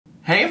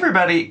Hey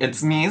everybody,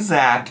 it's me,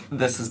 Zach.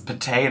 This is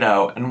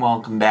Potato, and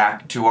welcome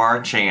back to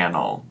our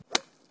channel.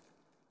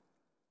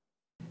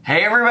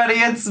 Hey everybody,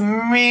 it's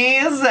me,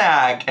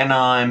 Zach, and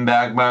I'm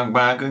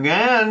back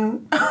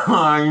again.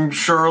 I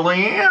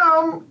surely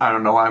am. I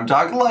don't know why I'm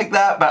talking like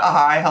that, but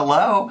hi,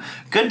 hello.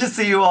 Good to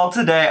see you all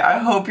today. I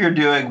hope you're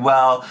doing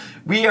well.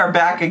 We are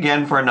back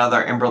again for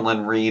another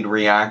Amberlynn Reid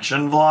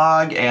reaction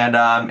vlog,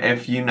 and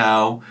if you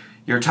know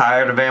you're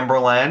tired of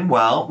Amberlynn,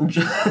 well,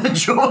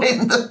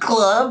 join the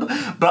club.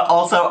 But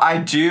also, I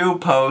do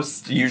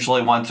post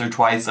usually once or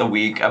twice a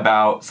week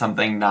about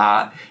something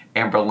not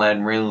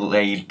Amberlynn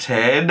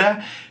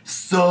related.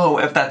 So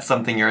if that's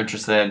something you're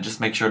interested in,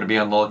 just make sure to be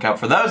on the lookout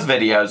for those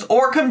videos.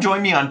 Or come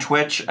join me on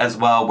Twitch as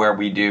well, where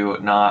we do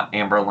not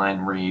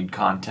Amberlynn Reid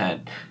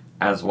content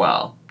as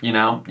well. You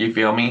know, you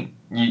feel me?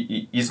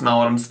 You smell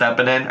what I'm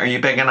stepping in? Are you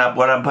picking up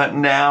what I'm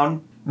putting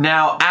down?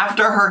 Now,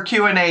 after her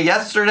Q&A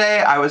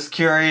yesterday, I was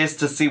curious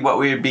to see what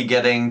we would be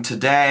getting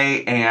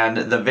today, and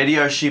the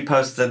video she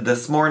posted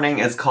this morning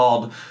is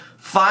called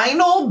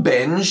Final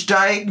Binge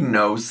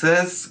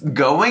Diagnosis,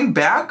 Going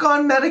Back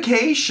on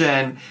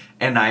Medication,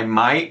 and I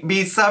Might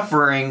Be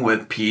Suffering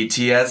with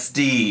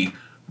PTSD,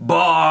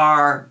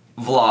 bar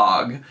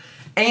vlog.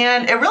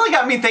 And it really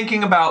got me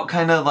thinking about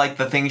kind of like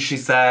the things she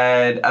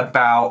said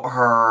about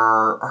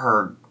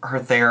her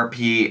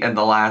therapy in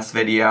the last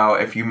video.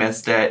 If you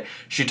missed it,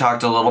 she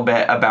talked a little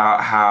bit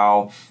about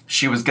how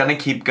she was going to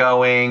keep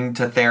going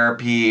to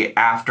therapy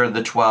after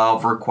the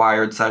 12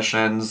 required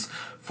sessions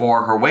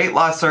for her weight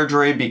loss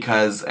surgery,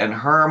 because in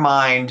her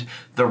mind,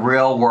 the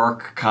real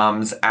work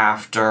comes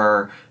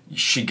after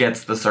she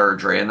gets the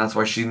surgery, and that's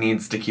why she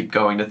needs to keep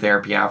going to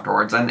therapy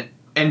afterwards. And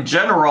in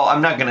general,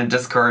 I'm not going to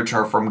discourage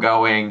her from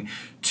going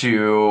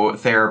to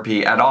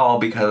therapy at all,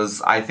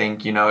 because I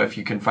think, you know, if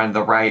you can find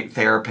the right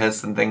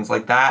therapist and things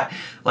like that,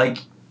 like,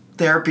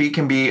 therapy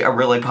can be a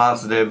really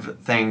positive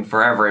thing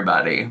for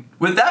everybody.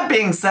 With that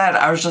being said,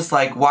 I was just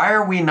like, why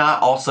are we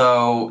not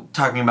also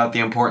talking about the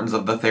importance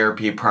of the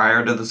therapy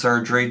prior to the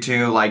surgery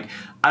too? Like,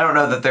 I don't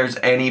know that there's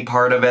any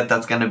part of it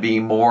that's going to be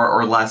more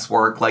or less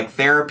work. Like,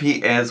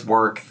 therapy is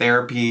work.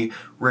 Therapy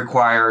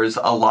requires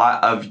a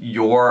lot of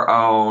your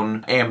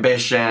own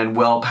ambition,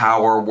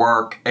 willpower,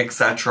 work,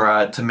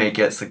 etc. to make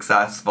it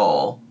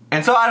successful.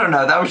 And so, I don't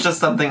know, that was just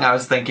something I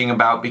was thinking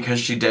about, because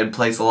she did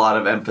place a lot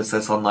of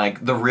emphasis on,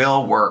 like, the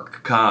real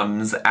work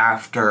comes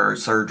after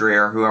surgery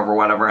or whoever,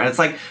 whatever. And it's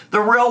like,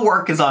 the real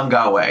work is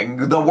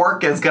ongoing. The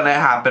work is gonna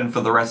happen for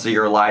the rest of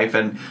your life.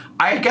 And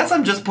I guess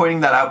I'm just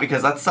pointing that out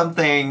because that's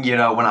something, you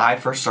know, when I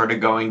first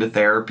started going to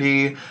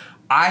therapy,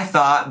 I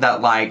thought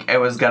that, like, it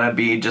was gonna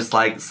be just,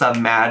 like,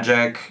 some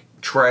magic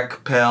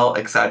trick pill,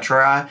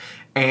 etc.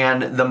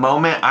 And the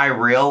moment I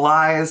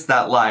realized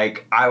that,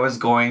 like, I was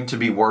going to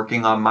be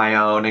working on my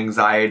own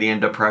anxiety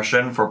and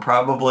depression for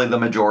probably the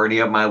majority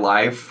of my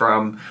life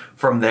from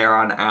there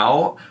on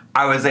out,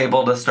 I was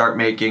able to start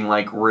making,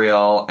 like,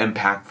 real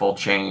impactful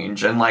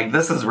change. And, like,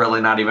 this is really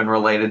not even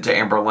related to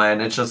Amberlynn.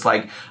 It's just,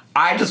 like,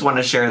 I just want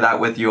to share that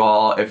with you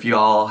all. If you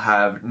all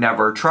have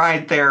never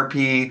tried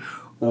therapy,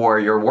 or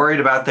you're worried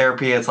about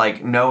therapy, it's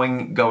like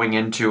knowing going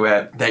into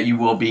it that you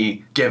will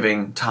be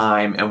giving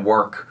time and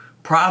work,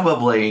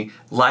 probably,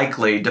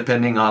 likely,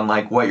 depending on,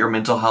 like, what your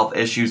mental health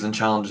issues and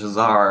challenges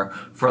are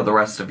for the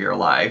rest of your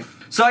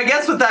life. So I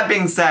guess with that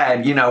being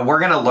said, you know, we're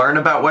gonna learn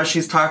about what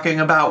she's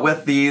talking about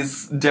with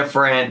these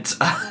different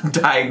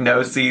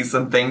diagnoses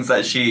and things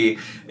that she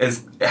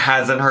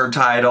has in her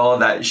title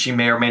that she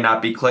may or may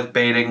not be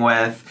clickbaiting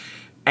with.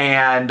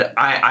 And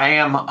I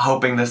am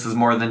hoping this is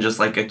more than just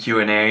like a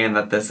Q&A, and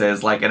that this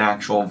is like an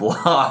actual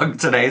vlog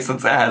today,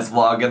 since it has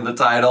vlog in the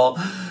title.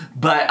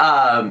 But,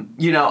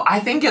 you know, I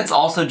think it's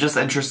also just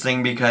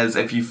interesting because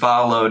if you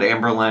followed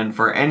Amberlynn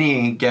for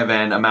any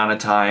given amount of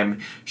time,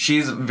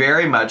 she's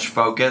very much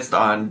focused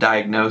on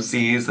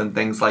diagnoses and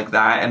things like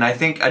that. And I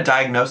think a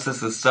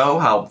diagnosis is so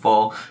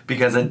helpful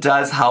because it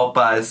does help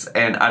us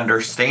in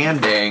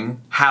understanding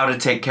how to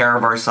take care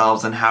of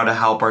ourselves and how to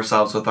help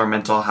ourselves with our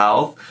mental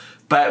health.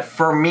 But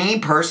for me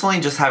personally,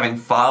 just having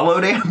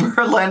followed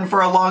Amberlynn for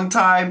a long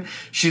time,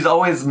 she's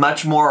always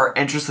much more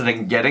interested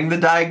in getting the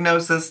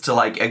diagnosis to,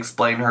 like,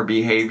 explain her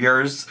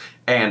behaviors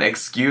and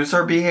excuse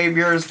her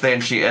behaviors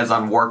than she is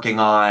on working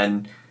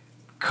on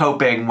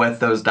coping with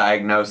those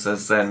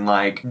diagnoses and,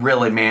 like,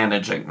 really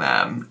managing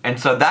them. And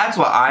so that's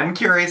what I'm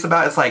curious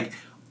about. It's like,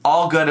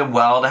 all good and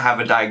well to have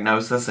a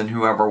diagnosis and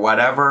whoever,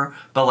 whatever,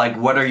 but, like,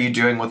 what are you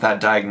doing with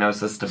that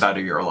diagnosis to better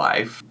your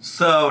life?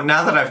 So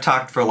now that I've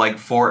talked for like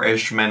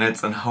 4-ish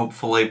minutes and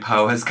hopefully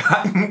Poe has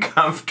gotten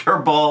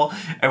comfortable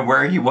and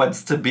where he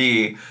wants to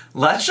be,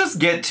 let's just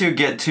get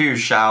to,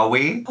 shall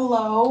we?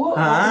 Hello.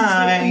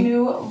 Hi. Welcome to a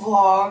new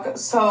vlog.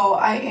 So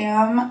I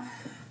am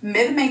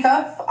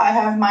mid-makeup. I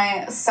have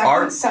my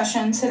second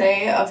session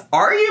today of...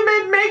 Are you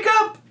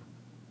mid-makeup?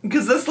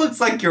 Because this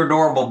looks like your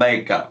normal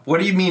makeup. What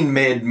do you mean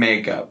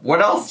mid-makeup? What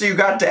else do you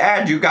got to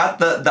add? You got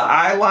the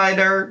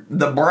eyeliner,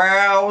 the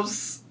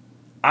brows.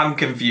 I'm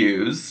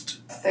confused.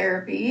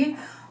 Therapy.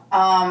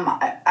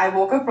 I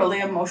woke up really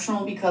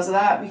emotional because of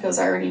that, because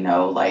I already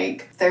know,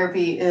 like,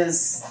 therapy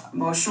is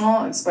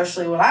emotional,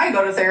 especially when I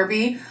go to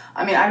therapy.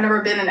 I mean, I've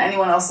never been in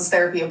anyone else's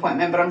therapy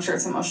appointment, but I'm sure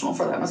it's emotional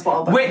for them as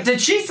well. But wait, did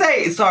she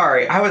say,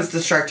 sorry, I was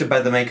distracted by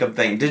the makeup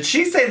thing. Did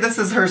she say this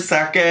is her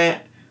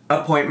second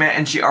appointment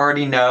and she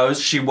already knows?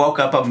 She woke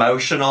up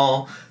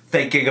emotional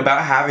thinking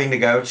about having to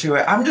go to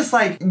it. I'm just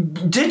like,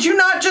 did you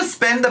not just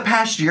spend the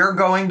past year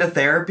going to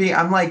therapy?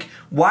 I'm like,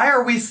 why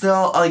are we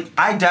still, like,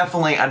 I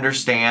definitely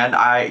understand.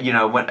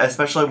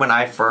 Especially when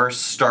I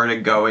first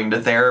started going to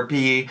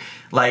therapy,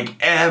 like,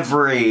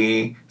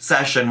 every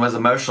session was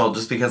emotional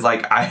just because,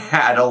 like, I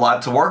had a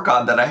lot to work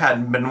on that I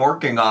hadn't been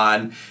working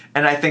on.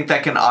 And I think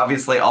that can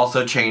obviously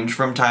also change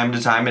from time to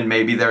time, and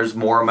maybe there's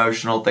more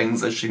emotional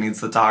things that she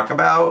needs to talk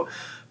about.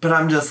 But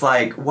I'm just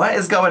like, what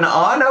is going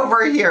on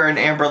over here in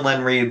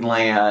Amberlynn Reed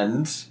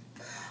land?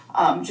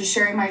 Just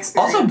sharing my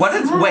experience. Also,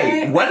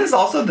 what is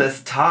also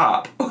this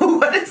top?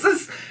 What is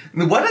this?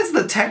 What is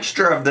the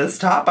texture of this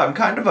top? I'm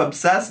kind of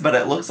obsessed, but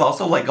it looks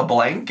also like a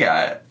blanket.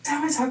 Every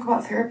time I talk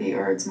about therapy,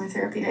 or it's my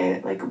therapy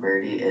day, like,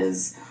 Birdie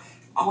is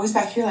always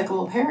back here like a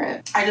little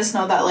parrot. I just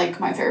know that, like,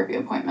 my therapy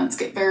appointments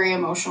get very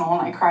emotional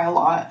and I cry a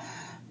lot.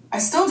 I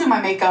still do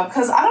my makeup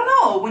because, I don't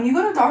know, when you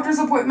go to doctor's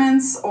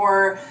appointments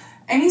or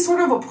any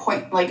sort of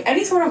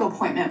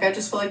appointment, I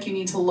just feel like you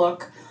need to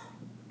look,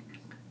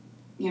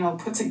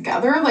 put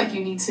together. Like,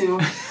 you need to,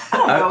 I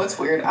don't know, it's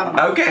weird. I don't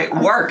know. Okay,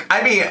 work.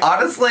 I mean,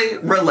 honestly,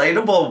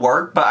 relatable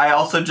work, but I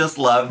also just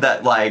love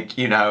that, like,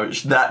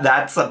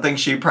 that's something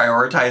she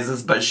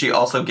prioritizes, but she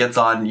also gets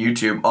on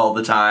YouTube all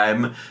the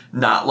time,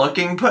 not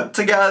looking put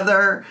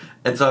together.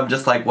 And so I'm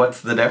just like,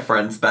 what's the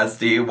difference,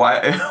 bestie?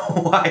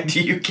 Why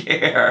do you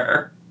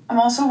care? I'm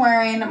also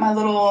wearing my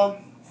little,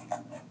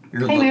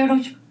 little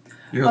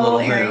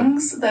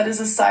earrings. That is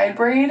a side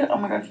braid. Oh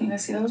my god, can you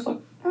guys see those?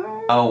 Look.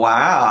 Oh,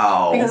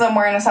 wow. Because I'm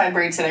wearing a side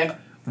braid today.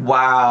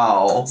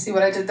 Wow. See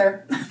what I did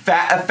there?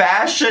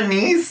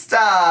 Fashionista.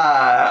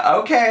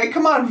 Okay,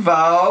 come on,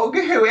 Vogue.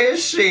 Who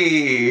is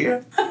she?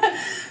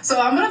 So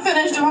I'm going to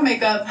finish doing my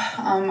makeup.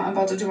 I'm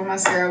about to do my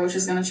mascara, which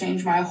is going to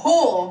change my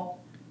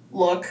whole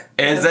look.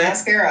 Is it?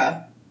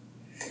 Mascara.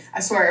 I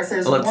swear, if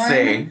there's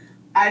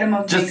item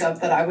of makeup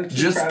that I would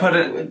keep forever,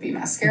 it would be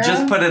mascara.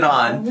 Just put it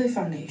on. Probably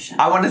foundation.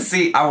 I want to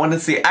see.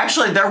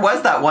 Actually, there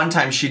was that one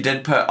time she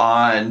did put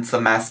on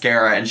some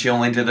mascara and she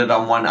only did it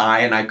on one eye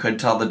and I could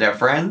tell the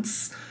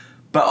difference.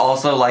 But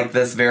also, like,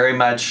 this very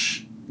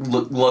much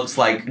looks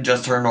like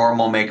just her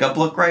normal makeup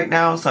look right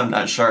now, so I'm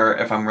not sure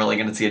if I'm really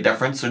going to see a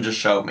difference, so just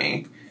show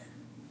me.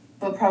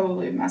 But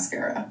probably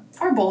mascara.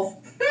 Or both.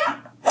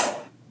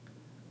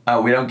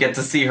 Oh, we don't get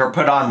to see her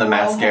put on the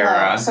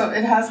mascara. Hello. So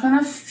it has been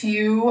a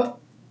few...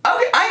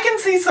 Okay, I can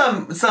see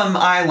some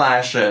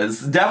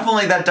eyelashes.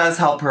 Definitely that does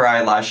help her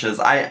eyelashes.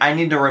 I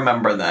need to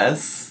remember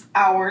this.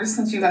 Hours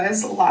since you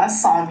guys last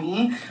saw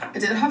me. I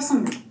did have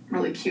some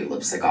really cute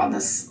lipstick on.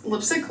 This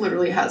lipstick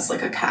literally has,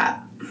 like, a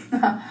cat.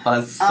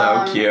 That's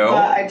so cute.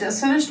 But I just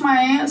finished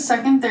my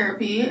second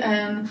therapy,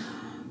 and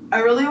I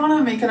really want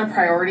to make it a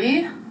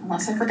priority,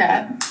 unless I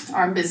forget, or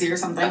I'm busy or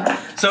something.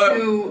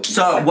 So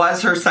it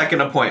was her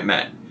second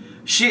appointment.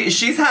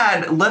 She's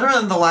had,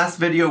 literally in the last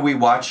video we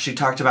watched, she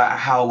talked about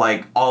how,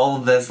 like, all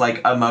of this,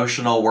 like,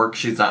 emotional work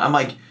she's done. I'm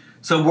like,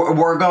 so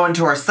we're going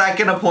to our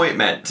second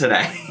appointment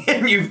today,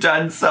 and you've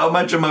done so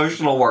much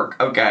emotional work.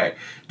 Okay,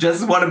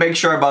 just want to make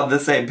sure I'm on the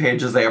same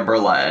page as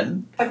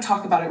Amberlynn. Like,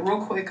 talk about it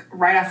real quick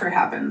right after it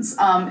happens.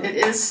 It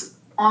is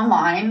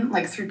online,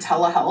 like, through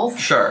telehealth.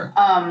 Sure.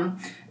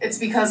 It's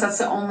because that's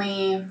the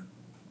only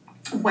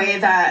way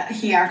that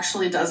he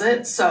actually does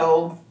it,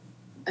 so...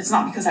 It's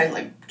not because I,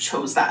 like,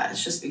 chose that.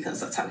 It's just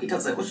because that's how he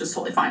does it, which is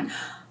totally fine.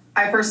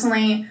 I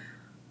personally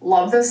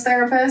love this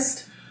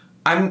therapist.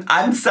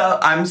 I'm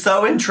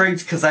so intrigued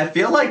because I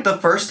feel like the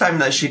first time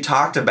that she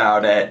talked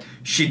about it,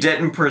 she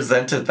didn't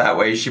present it that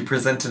way. She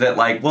presented it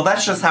like, well,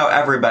 that's just how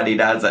everybody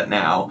does it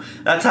now.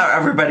 That's how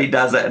everybody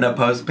does it in a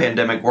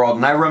post-pandemic world.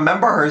 And I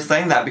remember her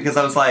saying that because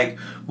I was like,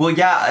 well,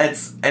 yeah,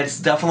 it's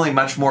definitely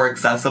much more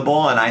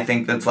accessible, and I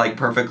think that's, like,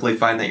 perfectly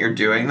fine that you're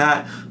doing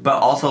that. But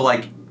also,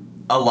 like,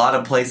 a lot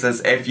of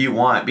places if you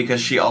want,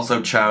 because she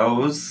also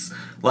chose,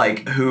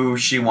 like, who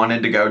she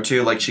wanted to go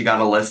to. Like, she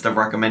got a list of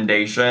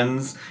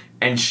recommendations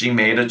and she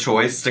made a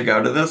choice to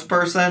go to this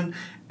person.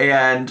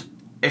 And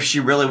if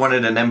she really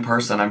wanted an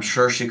in-person, I'm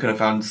sure she could have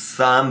found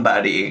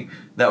somebody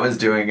that was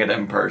doing it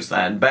in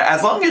person. But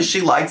as long as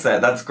she likes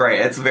it, that's great.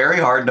 It's very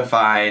hard to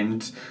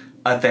find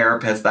a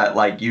therapist that,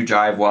 like, you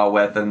jive well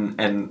with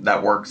and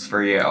that works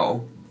for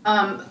you.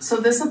 So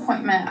this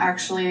appointment,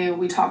 actually,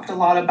 we talked a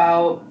lot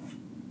about,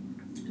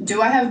 do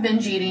I have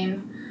binge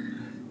eating?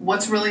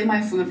 What's really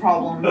my food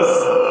problems?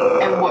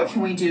 And what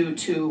can we do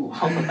to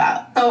help with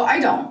that? So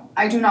I don't.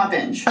 I do not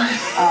binge.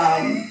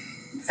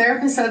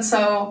 Therapist said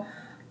so.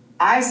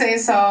 I say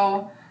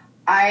so.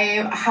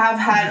 I have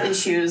had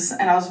issues,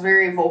 and I was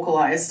very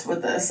vocalized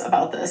with this,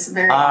 about this,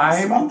 very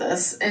honest about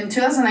this. In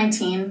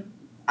 2019,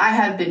 I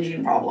had binge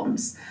eating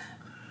problems.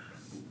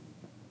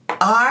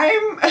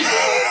 I'm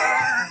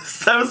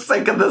so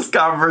sick of this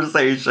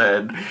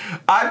conversation.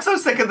 I'm so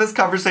sick of this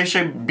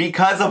conversation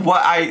because of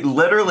what I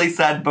literally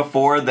said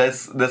before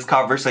this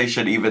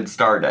conversation even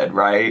started,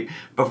 right?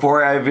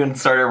 Before I even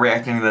started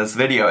reacting to this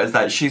video, is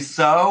that she's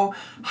so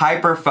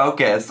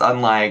hyper-focused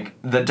on, like,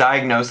 the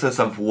diagnosis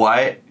of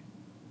what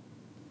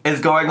is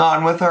going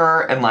on with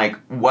her and, like,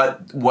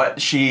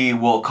 what she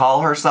will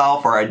call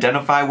herself or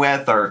identify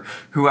with or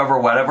whoever,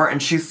 whatever,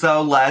 and she's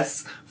so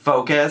less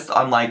focused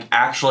on, like,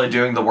 actually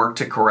doing the work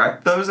to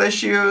correct those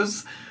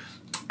issues.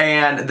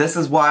 And this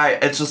is why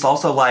it's just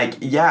also like,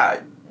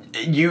 yeah,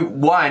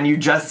 you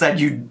just said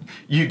you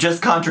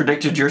just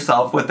contradicted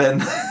yourself within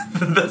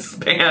the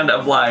span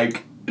of,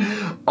 like,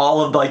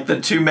 all of, like,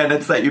 the 2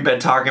 minutes that you've been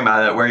talking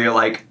about it, where you're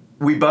like,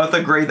 we both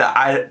agree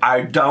that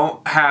I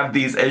don't have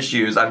these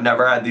issues. I've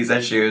never had these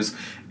issues.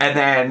 And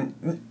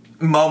then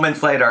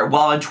moments later,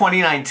 well, in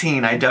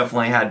 2019, I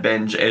definitely had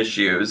binge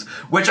issues,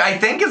 which I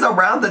think is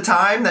around the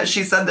time that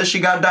she said that she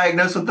got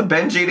diagnosed with the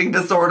binge eating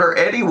disorder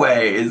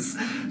anyways.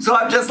 So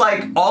I'm just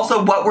like,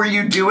 also, what were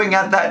you doing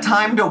at that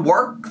time to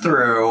work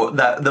through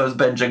those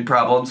binging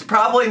problems?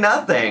 Probably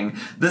nothing.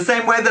 The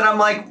same way that I'm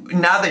like,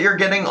 now that you're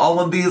getting all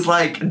of these,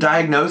 like,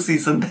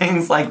 diagnoses and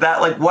things like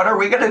that, like, what are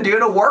we gonna do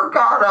to work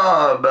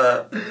on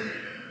them?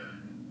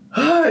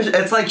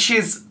 It's like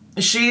she's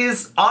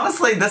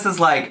honestly, this is,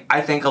 like, I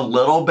think a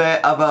little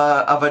bit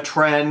of a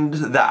trend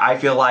that I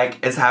feel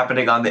like is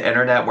happening on the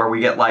internet, where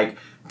we get, like,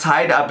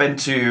 tied up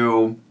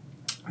into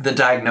the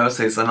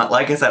diagnosis. And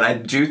like I said, I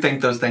do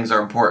think those things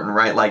are important,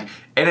 right? Like,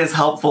 it is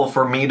helpful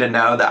for me to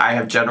know that I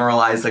have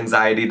generalized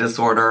anxiety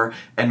disorder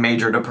and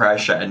major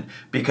depression,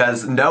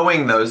 because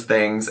knowing those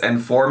things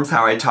informs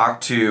how I talk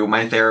to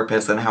my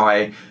therapist and how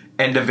I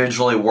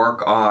individually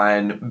work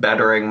on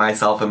bettering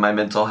myself and my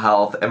mental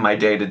health and my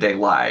day-to-day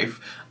life.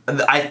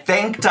 I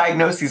think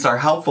diagnoses are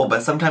helpful,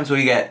 but sometimes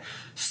we get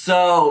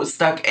so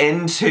stuck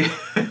into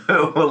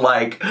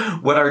like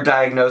what our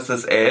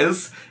diagnosis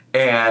is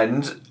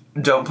and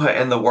don't put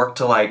in the work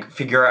to, like,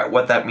 figure out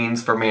what that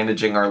means for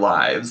managing our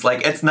lives.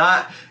 Like, it's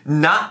not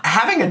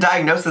having a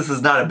diagnosis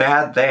is not a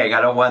bad thing.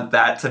 I don't want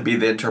that to be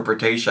the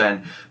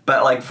interpretation.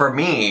 But, like, for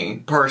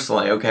me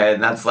personally, okay,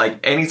 and that's,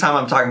 like, anytime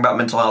I'm talking about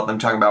mental health, I'm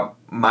talking about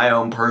my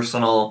own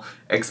personal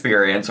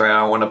experience, right?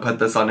 I don't want to put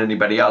this on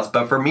anybody else.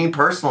 But for me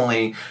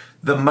personally,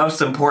 the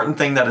most important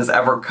thing that has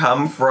ever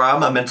come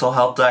from a mental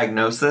health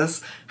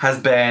diagnosis has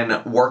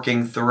been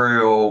working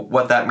through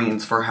what that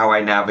means for how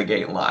I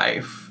navigate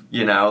life.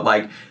 You know,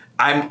 like,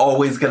 I'm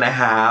always going to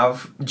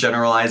have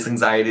generalized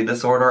anxiety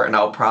disorder, and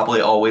I'll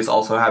probably always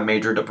also have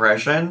major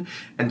depression.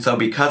 And so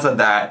because of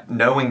that,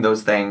 knowing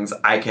those things,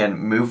 I can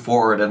move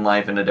forward in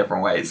life in a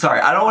different way. Sorry,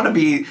 I don't want to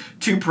be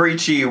too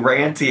preachy,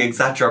 ranty,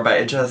 etc.,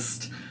 but it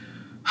just...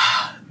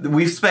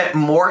 We've spent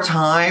more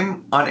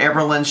time on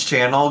Amberlynn'S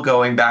channel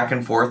going back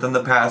and forth in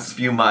the past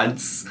few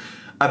months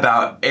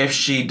about if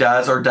she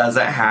does or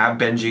doesn't have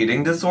binge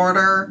eating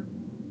disorder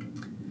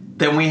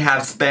than we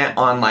have spent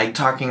on, like,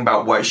 talking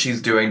about what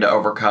she's doing to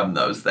overcome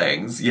those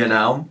things, you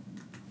know?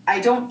 I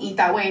don't eat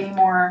that way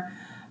anymore.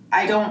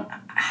 I don't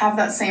have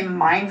that same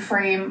mind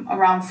frame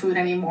around food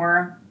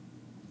anymore.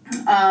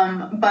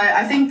 But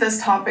I think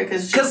this topic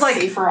is just, like,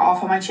 safer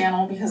off of my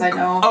channel, because I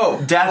know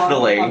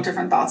definitely a lot of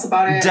different thoughts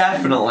about it.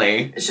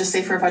 Definitely. It's just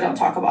safer if I don't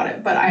talk about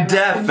it. But I'm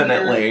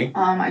definitely.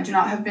 I do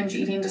not have binge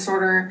eating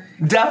disorder.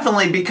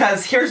 Definitely,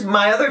 because here's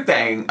my other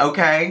thing,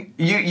 okay?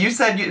 You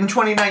said in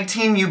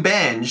 2019 you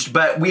binged,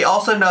 but we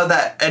also know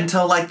that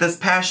until, like, this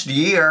past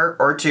year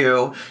or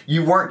two,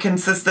 you weren't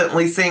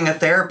consistently seeing a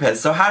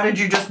therapist. So how did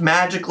you just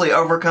magically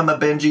overcome a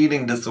binge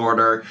eating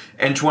disorder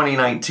in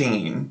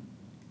 2019?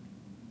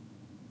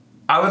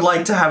 I would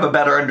like to have a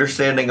better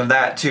understanding of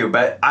that too,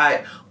 but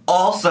I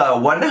also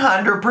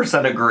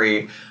 100%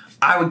 agree.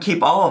 I would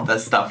keep all of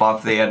this stuff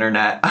off the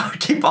internet. I would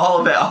keep all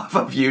of it off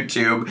of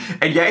YouTube.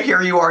 And yet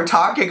here you are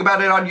talking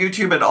about it on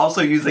YouTube and also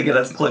using it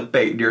as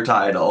clickbait in your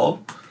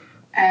title.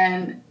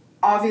 And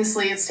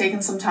obviously it's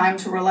taken some time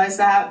to realize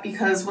that,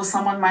 because with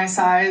someone my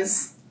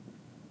size,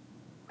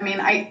 I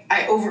mean,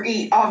 I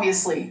overeat,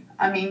 obviously.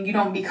 I mean, you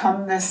don't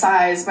become this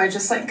size by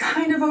just, like,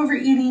 kind of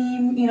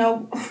overeating, you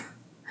know.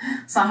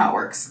 It's not how it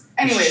works.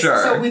 Anyways,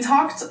 sure. So we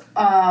talked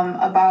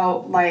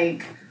about,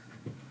 like,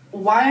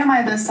 why am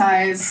I this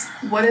size?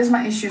 What is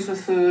my issues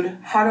with food?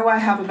 How do I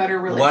have a better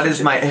relationship What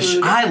is my issue?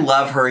 food? I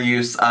love her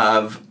use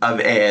of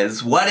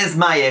is. What is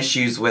my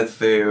issues with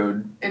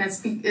food? And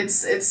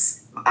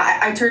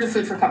I turn to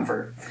food for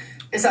comfort.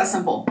 It's that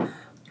simple.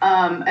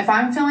 If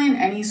I'm feeling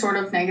any sort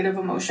of negative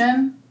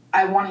emotion,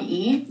 I want to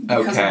eat,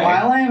 because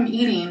while I am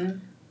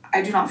eating,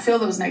 I do not feel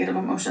those negative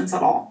emotions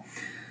at all.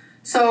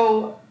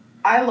 So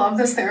I love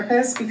this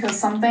therapist, because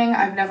something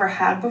I've never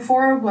had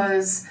before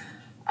was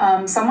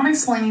someone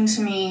explaining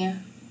to me,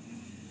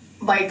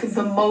 like,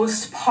 the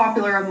most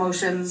popular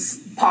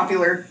emotions,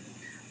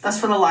 that's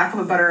for the lack of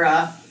a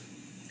better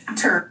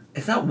term.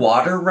 Is that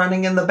water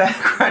running in the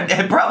background?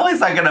 It probably is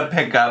not going to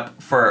pick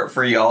up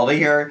for y'all to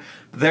hear.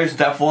 There's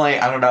definitely,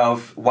 I don't know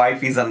if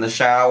wifey's in the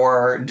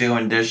shower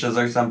doing dishes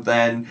or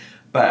something.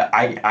 But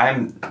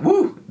I'm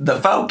the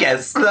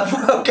focus.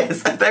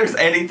 If there's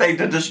anything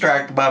to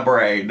distract my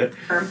brain.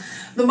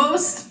 The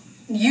most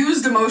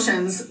used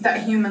emotions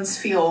that humans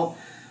feel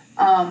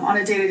on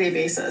a day-to-day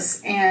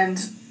basis, and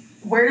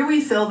where do we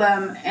feel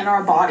them in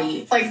our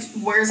body? Like,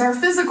 where's our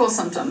physical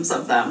symptoms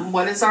of them?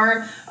 What is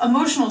our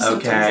emotional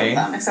symptoms of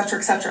them, etc.,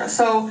 etc.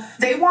 So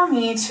they want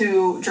me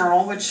to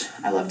journal, which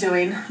I love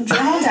doing.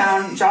 Journal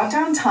down, jot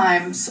down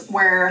times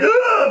where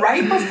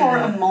right before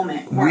a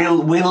moment.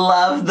 We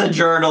love the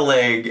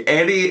journaling.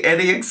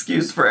 Any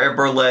excuse for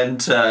Amberlynn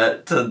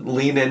to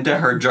lean into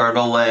her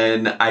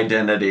journaling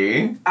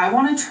identity. I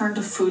want to turn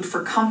to food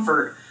for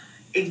comfort.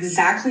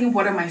 Exactly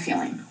what am I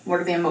feeling?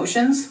 What are the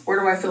emotions? Where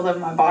do I feel them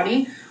in my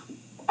body?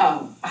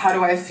 How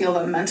do I feel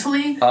them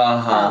mentally?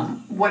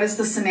 What is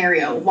the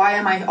scenario? Why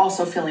am I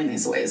also feeling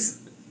these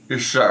ways?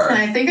 Sure. And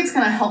I think it's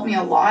going to help me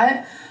a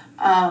lot.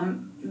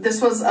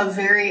 This was a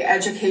very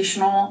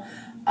educational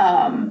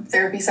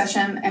therapy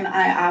session, and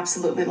I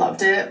absolutely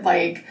loved it.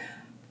 Like,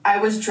 I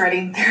was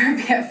dreading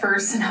therapy at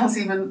first, and I was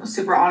even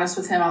super honest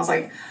with him. I was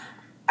like,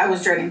 I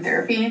was dreading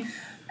therapy.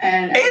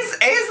 And is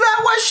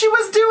that what she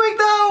was doing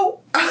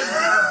though?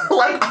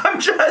 Like, I'm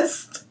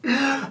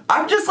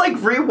just like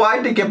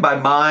rewinding in my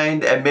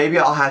mind, and maybe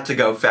I'll have to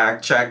go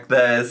fact check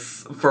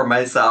this for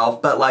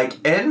myself, but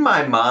like in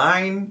my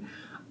mind,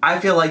 I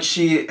feel like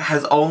she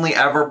has only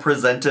ever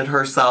presented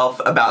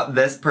herself about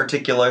this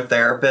particular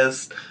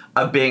therapist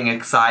of being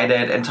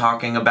excited and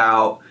talking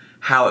about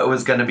how it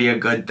was going to be a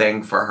good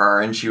thing for her,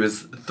 and she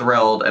was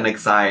thrilled and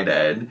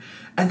excited.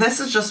 And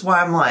this is just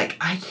why I'm like,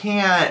 I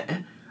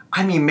can't.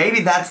 I mean,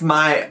 maybe that's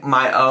my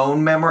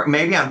own memory.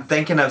 Maybe I'm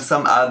thinking of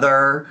some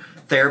other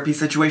therapy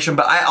situation,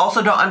 but I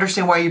also don't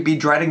understand why you'd be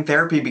dreading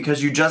therapy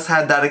because you just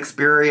had that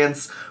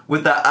experience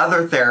with that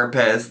other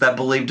therapist that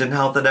believed in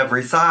health at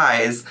every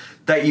size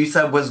that you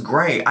said was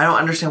great. I don't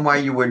understand why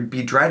you would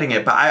be dreading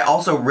it, but I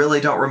also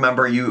really don't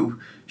remember you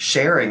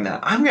sharing that.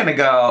 I'm going to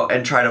go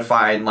and try to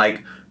find,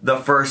 like, the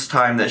first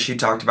time that she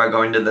talked about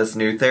going to this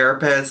new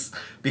therapist,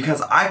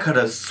 because I could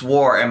have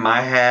swore in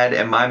my head,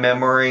 in my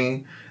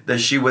memory, that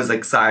she was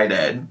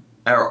excited,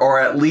 or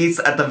at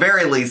least, at the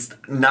very least,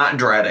 not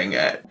dreading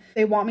it.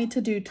 They want me to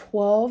do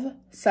 12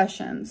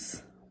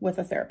 sessions with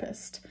a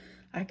therapist.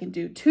 I can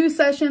do 2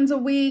 sessions a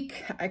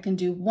week. I can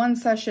do 1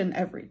 session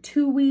every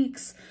 2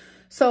 weeks.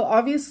 So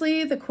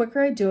obviously, the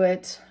quicker I do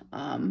it,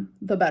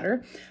 the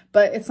better.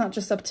 But it's not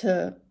just up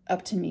to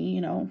me,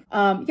 you know.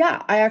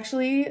 Yeah, I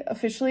actually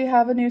officially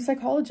have a new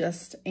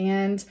psychologist,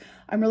 and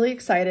I'm really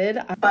excited.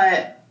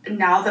 But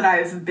now that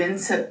I've been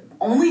to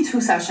only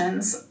 2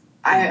 sessions,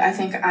 I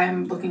think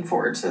I'm looking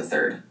forward to the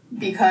 3rd,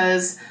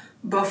 because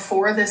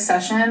before this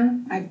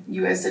session,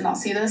 you guys did not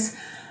see this,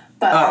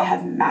 but I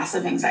had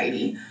massive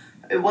anxiety.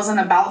 It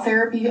wasn't about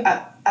therapy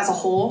as a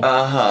whole,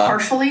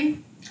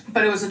 partially,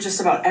 but it was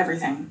just about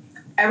everything.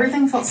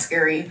 Everything felt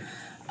scary.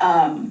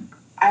 I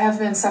have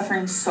been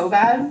suffering so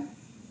bad,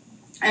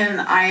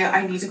 and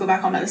I need to go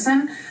back on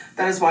medicine.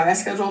 That is why I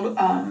scheduled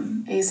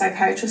a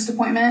psychiatrist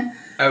appointment.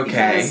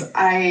 Okay. Because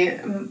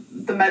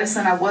the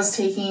medicine I was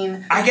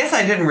taking... I guess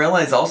I didn't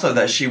realize also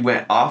that she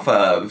went off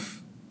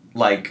of,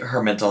 like,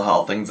 her mental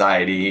health,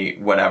 anxiety,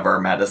 whatever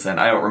medicine.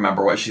 I don't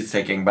remember what she's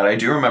taking, but I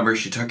do remember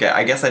she took it.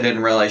 I guess I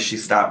didn't realize she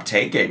stopped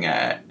taking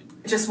it.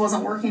 It just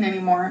wasn't working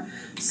anymore.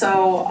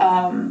 So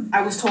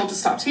I was told to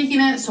stop taking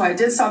it, so I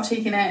did stop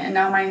taking it, and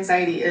now my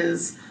anxiety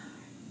is...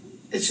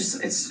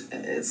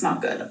 It's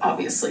not good,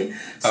 obviously.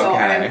 So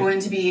I am going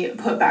to be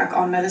put back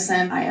on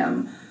medicine. I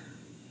am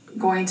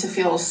going to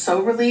feel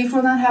so relieved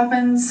when that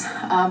happens.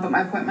 But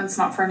my appointment's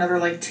not for another,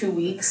 like, 2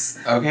 weeks.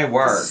 Okay,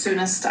 work. The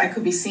soonest I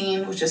could be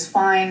seen, which is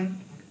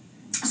fine.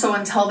 So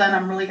until then,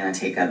 I'm really going to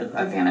take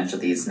advantage of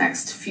these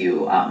next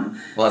few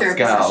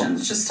therapy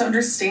sessions, just to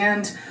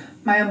understand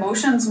my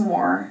emotions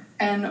more,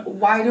 and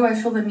why do I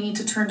feel the need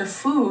to turn to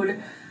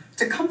food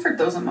to comfort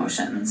those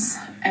emotions.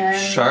 And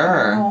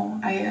sure,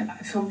 I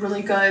feel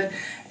really good.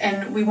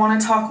 And we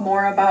want to talk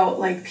more about,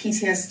 like,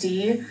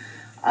 PTSD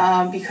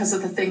because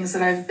of the things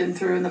that I've been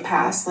through in the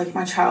past, like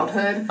my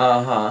childhood.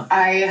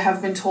 I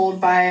have been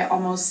told by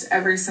almost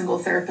every single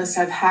therapist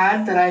I've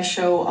had that I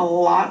show a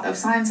lot of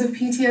signs of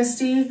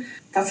PTSD.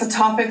 That's a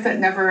topic that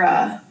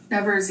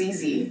never is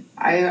easy.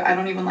 I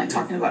don't even like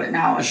talking about it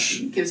now.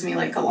 It gives me,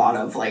 like, a lot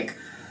of, like,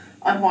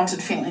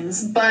 unwanted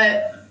feelings.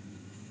 But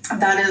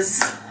that is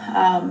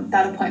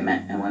that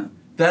appointment. And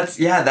that's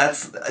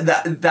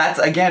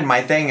again,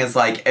 my thing is,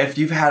 like, if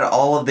you've had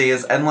all of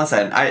these, and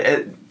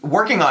listen,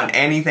 working on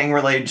anything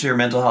related to your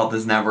mental health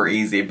is never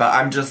easy, but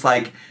I'm just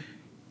like,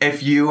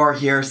 if you are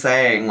here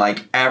saying,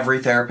 like, every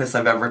therapist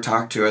I've ever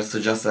talked to has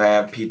suggested I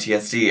have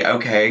PTSD,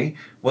 okay,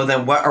 well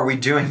then what are we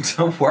doing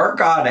to work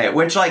on it?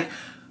 Which, like,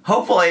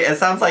 hopefully, it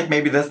sounds like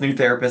maybe this new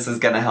therapist is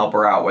going to help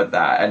her out with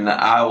that, and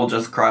I will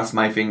just cross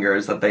my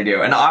fingers that they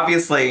do. And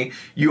obviously,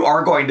 you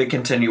are going to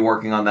continue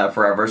working on that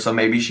forever, so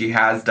maybe she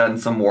has done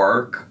some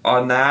work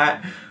on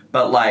that.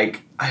 But,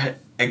 like,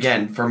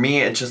 again, for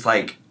me, it's just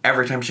like,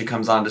 every time she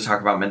comes on to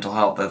talk about mental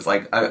health, it's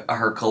like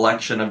her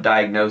collection of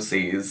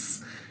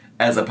diagnoses,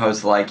 as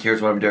opposed to, like,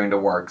 here's what I'm doing to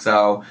work.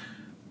 So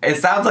it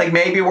sounds like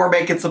maybe we're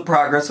making some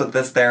progress with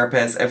this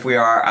therapist. If we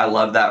are, I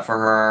love that for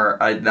her.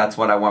 That's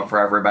what I want for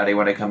everybody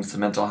when it comes to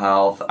mental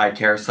health. I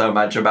care so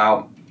much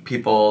about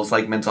people's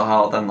like mental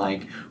health and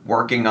like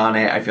working on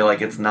it. I feel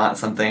like it's not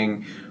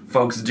something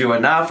folks do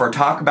enough or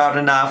talk about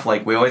enough.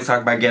 Like we always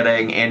talk about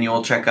getting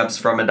annual checkups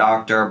from a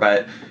doctor,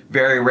 but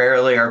very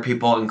rarely are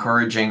people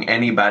encouraging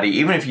anybody,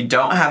 even if you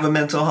don't have a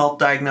mental health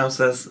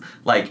diagnosis,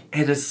 like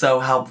it is so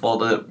helpful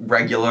to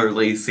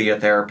regularly see a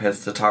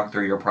therapist to talk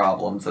through your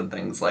problems and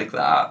things like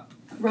that.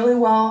 Really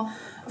well.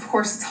 Of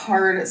course, it's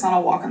hard. It's not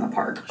a walk in the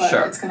park, but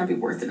sure. It's going to be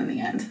worth it in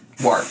the end.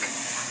 Work.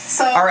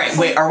 So, all right,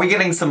 wait, are we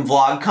getting some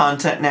vlog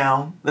content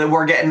now?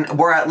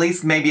 We're at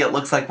least, maybe it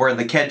looks like we're in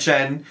the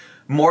kitchen.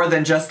 More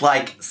than just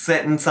like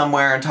sitting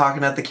somewhere and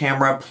talking at the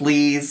camera.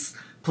 Please,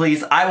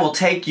 please, I will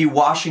take you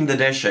washing the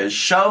dishes.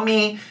 Show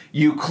me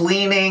you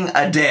cleaning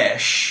a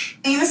dish.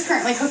 Eve is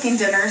currently cooking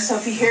dinner, so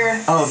if you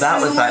hear oh,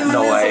 that was that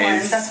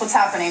noise. That's what's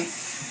happening.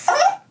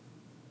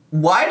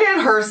 Why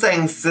did her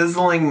saying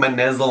sizzling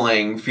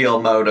manizzling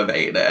feel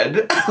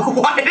motivated?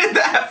 Why did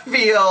that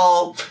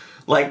feel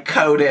like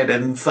coded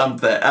in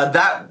something?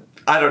 That,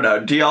 I don't know.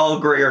 Do y'all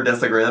agree or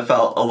disagree? That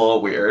felt a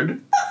little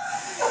weird.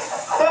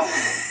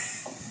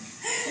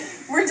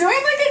 We're doing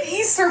like an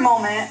Easter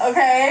moment,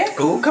 okay?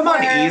 Ooh, come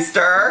on,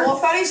 Easter. We'll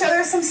got each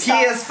other some stuff.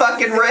 He is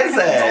fucking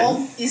risen. An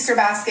adult Easter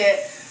basket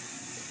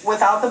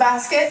without the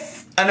basket.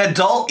 An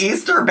adult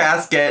Easter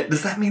basket?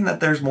 Does that mean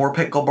that there's more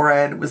pickle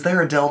bread? Was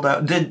there a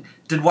dildo?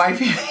 Did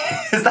wifey...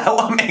 Is that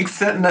what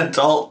makes it an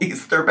adult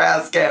Easter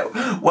basket?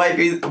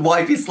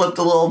 Wifey slipped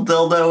a little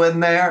dildo in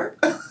there?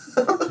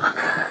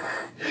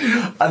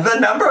 The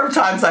number of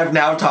times I've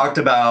now talked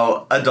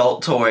about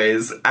adult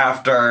toys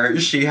after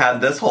she had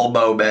this whole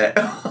moment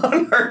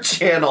on her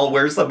channel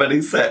where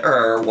somebody sent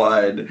her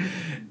one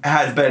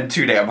has been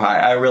too damn high.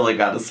 I really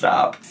gotta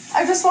stop.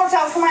 I just walked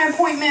out for my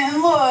appointment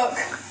and look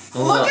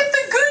at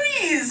the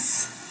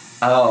goodies.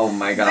 Oh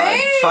my god.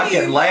 Babe.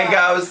 Fucking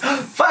Legos.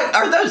 Fuck,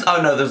 are those?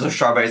 Oh no, those are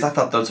strawberries. I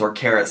thought those were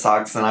carrot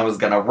socks and I was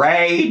gonna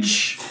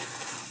rage.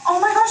 Oh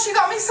my gosh, you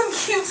got me some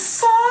cute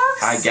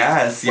socks. I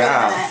guess,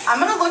 yeah. Wait a minute. I'm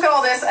gonna look at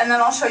all this and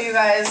then I'll show you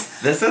guys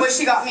what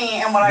she got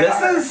me and what I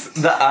got her. This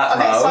is the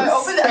utmost. Okay, so I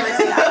opened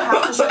everything. I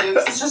have to show you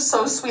because it's just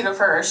so sweet of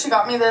her. She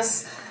got me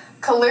this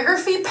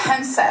calligraphy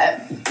pen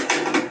set,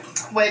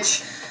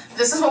 which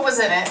this is what was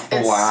in it.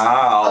 It's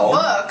a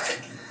book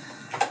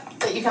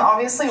that you can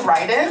obviously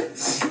write in.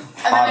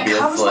 And then it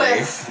comes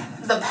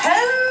with the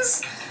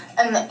pens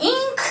and the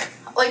ink.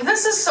 Like,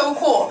 this is so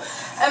cool.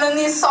 And then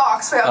these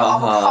socks, we have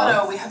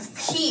avocado, we have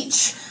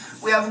peach,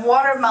 we have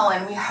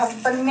watermelon, we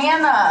have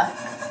banana,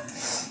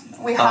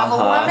 we have a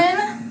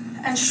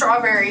lemon and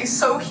strawberry.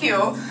 So cute.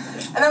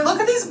 And then look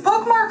at these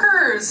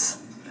bookmarkers.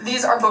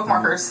 These are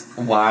bookmarkers.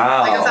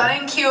 Wow. Like, if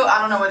that ain't cute, I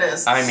don't know what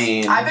is. I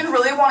mean... I've been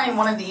really wanting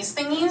one of these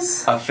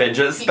thingies. A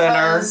fidget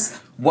spinner?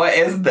 What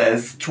is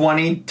this?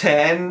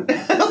 2010?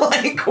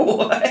 Like,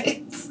 what?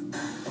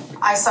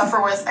 I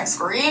suffer with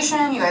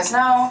excoriation, you guys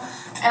know.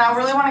 And I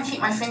really want to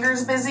keep my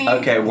fingers busy.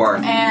 Okay,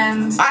 work.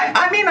 And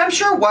I mean, I'm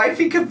sure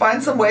wifey could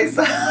find some ways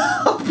to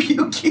help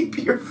you keep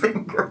your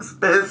fingers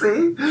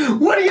busy.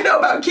 What do you know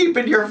about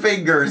keeping your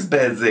fingers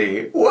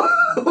busy?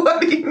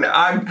 What do you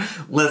know?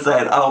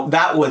 Listen, oh,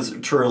 that was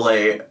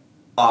truly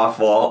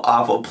awful,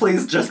 awful.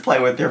 Please just play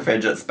with your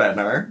fidget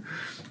spinner.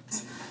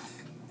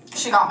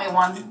 She got me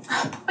one.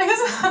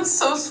 Because that's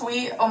so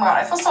sweet. Oh my god,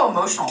 I feel so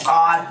emotional.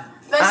 God.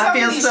 I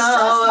feel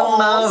so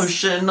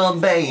emotional,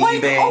 baby.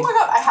 Like, oh my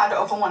god, I had to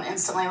open one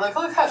instantly. Like,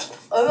 look how...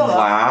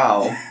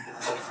 Wow.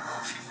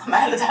 I'm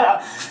gonna edit that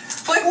out.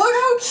 Like, look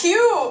how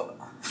cute.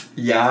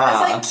 Yeah.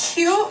 It's like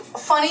cute,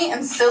 funny,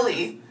 and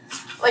silly.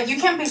 Like,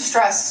 you can't be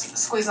stressed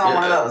squeezing on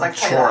one of those. Like,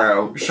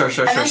 true. Sure.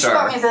 And then she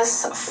got me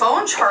this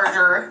phone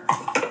charger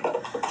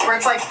where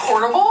it's like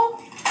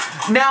portable.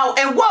 Now,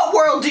 in what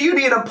world do you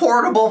need a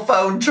portable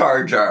phone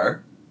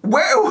charger?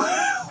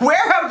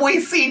 Where have we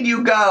seen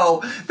you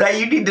go that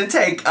you need to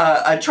take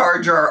a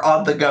charger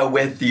on the go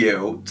with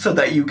you so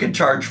that you can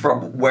charge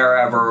from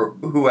wherever,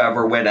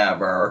 whoever,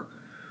 whenever?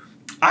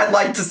 I'd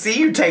like to see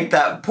you take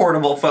that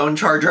portable phone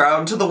charger out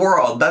into the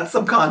world. That's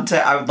some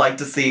content I would like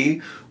to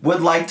see.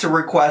 Would like to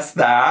request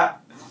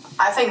that.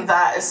 I think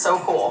that is so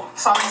cool.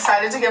 So I'm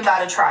excited to give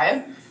that a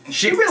try.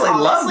 She really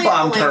love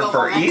bombed her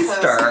for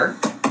Easter.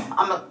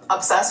 I'm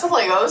obsessed with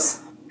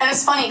Legos. And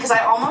it's funny because I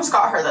almost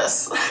got her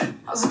this. I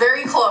was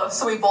very close,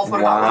 so we both would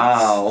have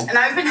got one. And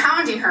I've been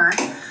hounding her.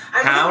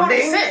 I really want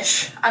a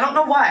fish. I don't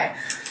know why.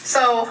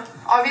 So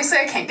obviously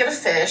I can't get a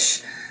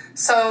fish.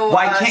 So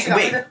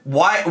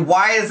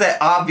why is it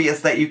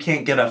obvious that you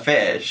can't get a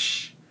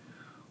fish?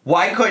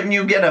 Why couldn't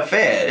you get a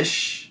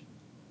fish?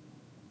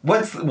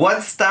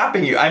 What's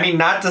stopping you? I mean,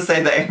 not to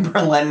say that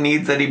Amberlynn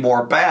needs any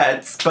more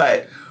pets,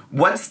 but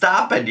what's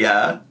stopping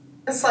you?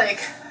 It's like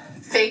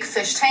fake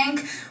fish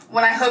tank.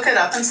 When I hook it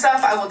up and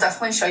stuff, I will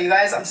definitely show you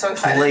guys. I'm so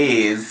excited.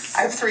 Please.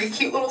 I have 3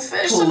 cute little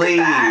fish.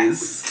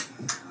 Please.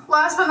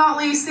 Last but not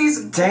least,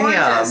 these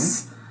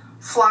gorgeous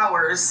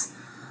flowers.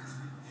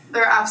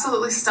 They're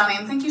absolutely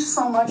stunning. Thank you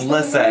so much.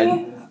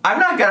 Listen, I'm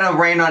not gonna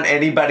rain on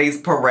anybody's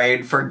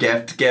parade for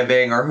gift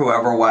giving or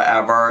whoever,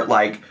 whatever.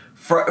 Like,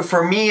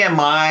 for me and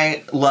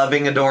my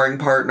loving, adoring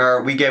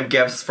partner, we give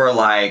gifts for,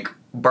 like,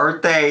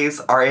 birthdays,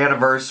 our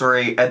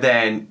anniversary, and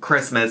then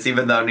Christmas,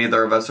 even though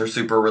neither of us are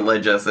super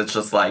religious. It's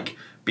just, like,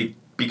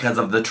 because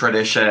of the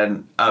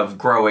tradition of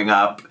growing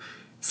up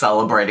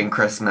celebrating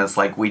Christmas,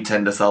 like, we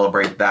tend to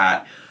celebrate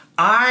that.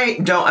 I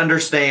don't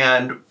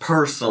understand,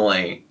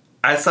 personally,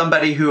 as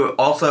somebody who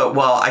also,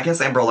 well, I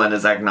guess Amberlynn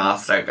is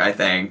agnostic, I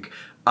think.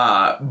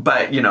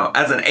 But, you know,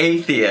 as an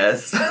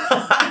atheist,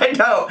 I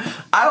don't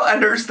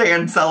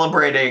understand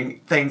celebrating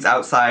things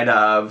outside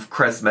of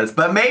Christmas.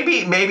 But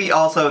maybe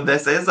also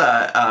this is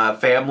a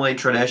family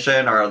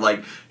tradition, or,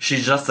 like,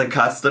 she's just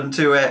accustomed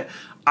to it.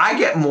 I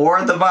get more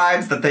of the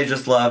vibes that they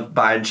just love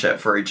buying shit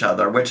for each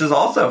other, which is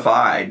also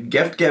fine.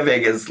 Gift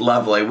giving is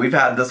lovely. We've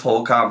had this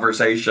whole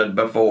conversation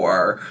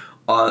before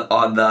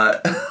on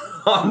the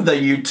on the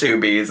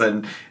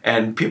YouTubies,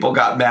 and people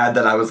got mad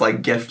that I was,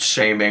 like, gift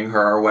shaming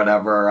her or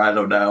whatever. I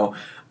don't know.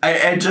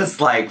 And just,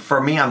 like,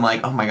 for me, I'm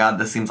like, oh my god,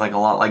 this seems like a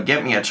lot. Like,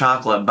 get me a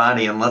chocolate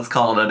bunny and let's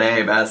call it a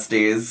day,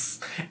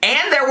 besties.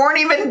 And there weren't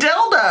even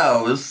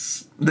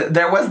dildos.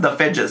 There was the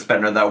fidget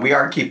spinner, though. We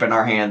are keeping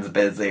our hands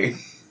busy.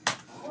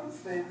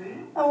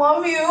 I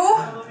love you.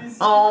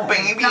 Oh,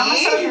 baby. Now I'm gonna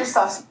show you your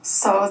stuff.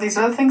 So these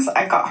are the things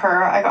I got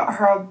her. I got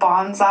her a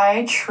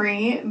bonsai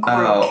tree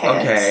grow kit.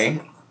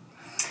 Okay.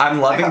 I'm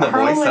loving the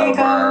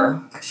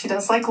voiceover. Lego. She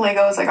does like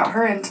Legos. I got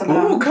her into them.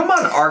 Ooh, come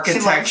on,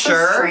 architecture. She loves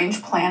the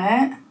Strange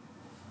Planet,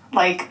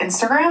 like,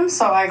 Instagram,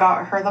 so I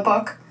got her the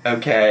book.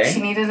 Okay. She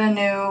needed a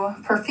new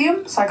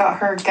perfume, so I got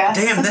her Guess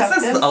Damn,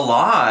 Seductive. this is a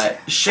lot.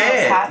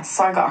 Shit. Hats,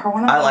 so I got her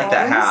one of those. I like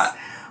that hat.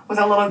 With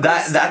a little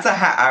that's a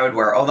hat I would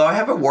wear. Although I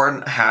haven't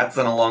worn hats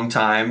in a long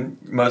time,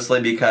 mostly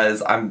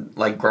because I'm,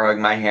 like,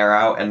 growing my hair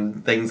out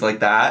and things like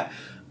that.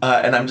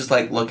 And I'm just,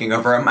 like, looking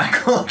over at my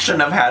collection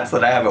of hats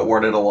that I haven't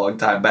worn in a long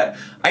time. But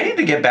I need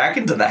to get back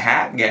into the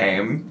hat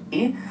game.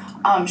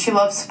 She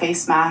loves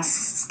face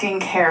masks,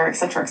 skincare,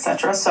 etc.,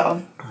 etc.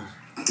 So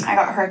I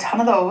got her a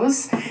ton of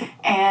those.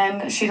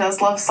 And she does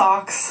love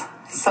socks.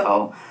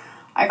 So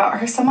I got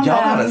her some of them.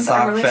 Y'all got a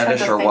sock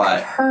fetish or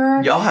what?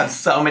 Her Y'all have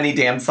so many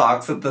damn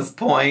socks at this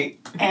point.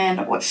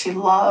 and what she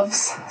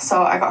loves.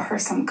 So I got her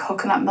some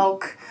coconut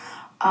milk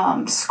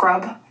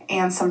scrub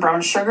and some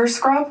brown sugar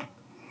scrub.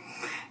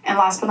 And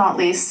last but not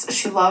least,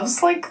 she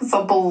loves, like,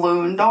 the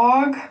balloon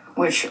dog,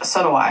 which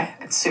so do I.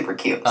 It's super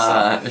cute.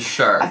 So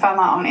sure. I found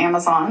that on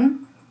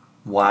Amazon.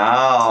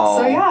 Wow.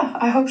 So yeah,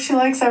 I hope she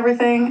likes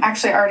everything.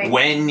 Actually, I already...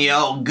 When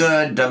you're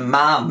good to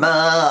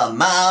mama,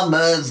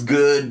 mama's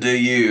good to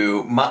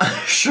you.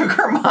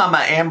 Sugar Mama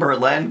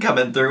Amberlynn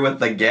coming through with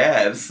the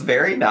gifts.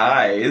 Very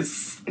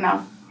nice. You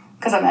know,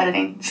 because I'm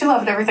editing. She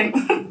loved everything.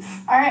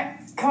 All right,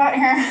 come out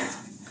here.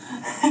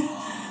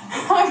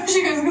 I wish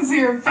you guys could see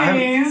her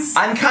face.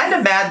 I'm kind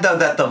of mad, though,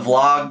 that the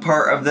vlog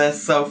part of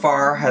this so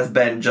far has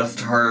been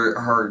just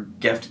her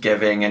gift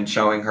giving and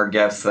showing her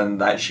gifts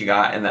and that she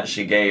got and that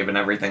she gave and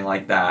everything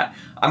like that.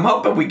 I'm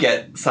hoping we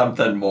get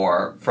something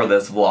more for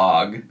this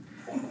vlog.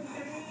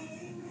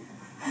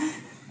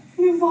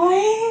 You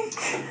like?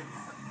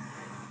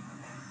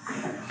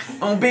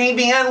 Oh,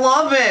 baby, I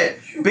love it.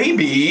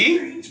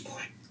 Baby.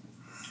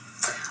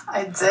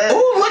 I did.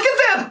 Oh, look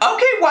at them.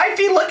 Okay,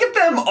 wifey, look at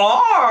them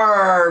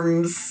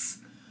arms.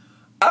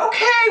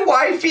 Okay,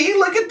 wifey,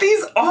 look at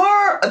these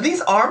arms.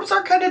 These arms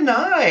are kind of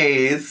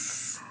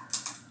nice.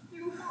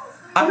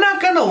 I'm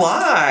not gonna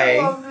lie.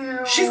 I love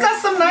you. She's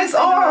got some nice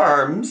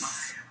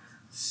arms.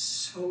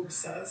 So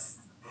obsessed.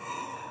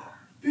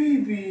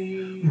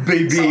 Baby.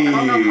 Baby. So I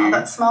don't know how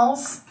that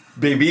smells.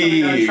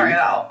 Baby. So we're gonna try it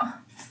out.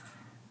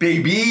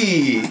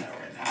 Baby.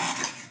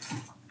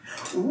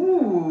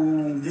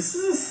 Ooh, this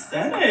is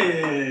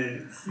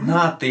aesthetic.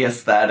 Not the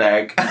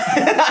aesthetic.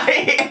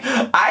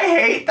 I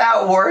hate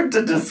that word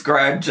to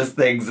describe just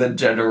things in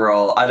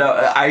general.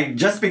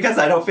 Just because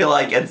I don't feel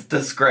like it's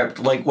descript,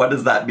 like, what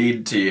does that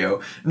mean to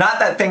you? Not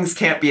that things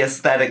can't be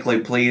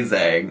aesthetically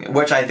pleasing,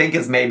 which I think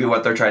is maybe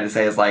what they're trying to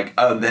say is like,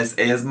 oh, this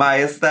is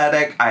my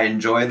aesthetic. I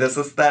enjoy this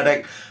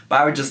aesthetic.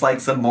 But I would just like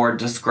some more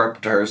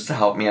descriptors to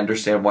help me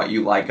understand what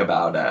you like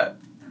about it.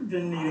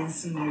 Been needing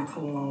some new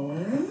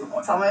cologne.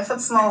 Tell me if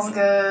it smells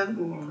good.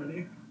 Ooh, I'm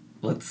ready.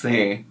 Let's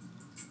see.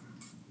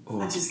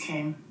 Ooh. I just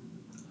came.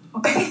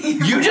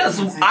 You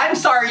just... I'm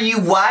sorry, you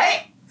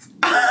what?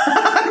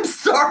 I'm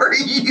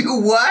sorry,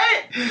 you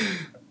what?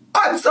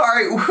 I'm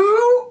sorry,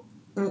 who?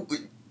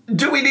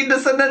 Do we need to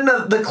send in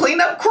the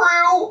cleanup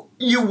crew?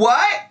 You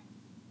what?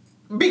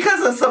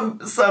 Because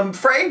of some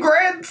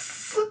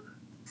fragrance?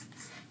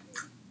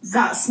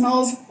 That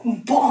smells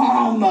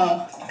bomb.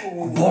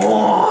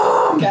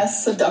 Bomb!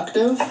 Guess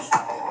seductive.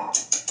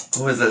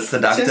 What was it,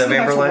 seductive, Just went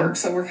back to Amberlynn? work,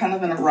 so we're kind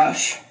of in a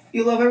rush.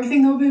 You love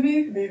everything though,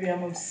 baby? Baby,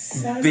 I'm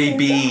obsessed.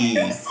 Baby.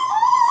 With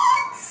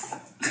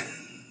that.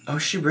 Oh,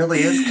 she really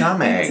is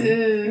coming.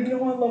 You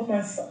know I love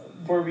my socks.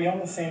 Were we on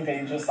the same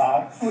page with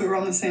socks? We were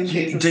on the same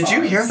page with Did you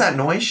socks. hear that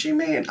noise she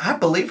made? I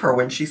believe her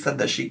when she said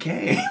that she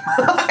came.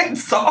 I'm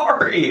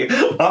sorry.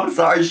 I'm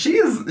sorry. She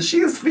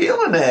is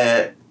feeling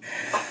it.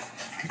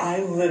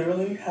 I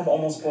literally have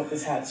almost bought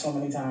this hat so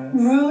many times.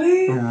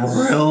 Really?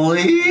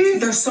 Really?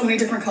 There's so many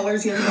different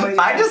colors. You have no idea.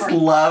 I just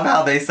love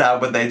how they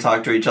sound when they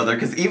talk to each other,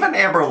 because even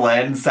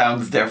Amberlynn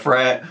sounds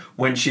different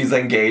when she's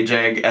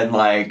engaging and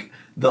like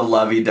the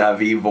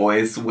lovey-dovey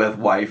voice with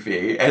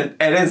wifey. It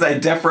is a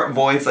different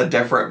voice, a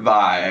different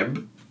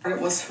vibe.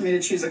 It was for me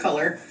to choose a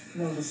color.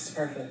 No, this is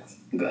perfect.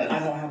 Good. I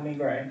don't have any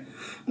gray.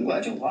 I'm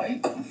glad you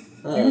like.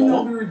 You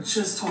know we were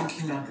just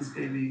talking about this,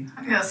 baby.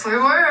 Yes, we were.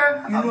 You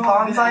A know I've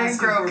been bonsai asking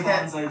grow for a kit.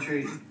 bonsai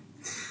tree.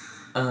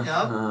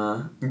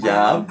 Uh-huh. I'm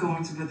Yeah.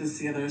 going to put this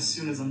together as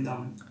soon as I'm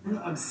done. I'm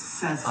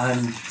obsessed.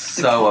 I'm The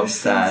so color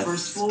scheme, obsessed.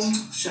 First of all,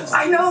 chef's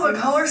I know the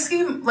kiss. color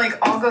scheme like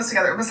all goes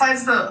together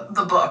besides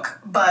the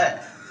book,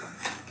 but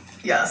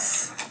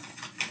yes.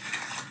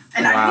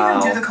 And I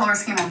didn't even do the color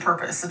scheme on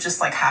purpose. It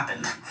just like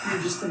happened.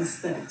 You're just an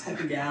aesthetic type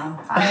of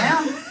gal. I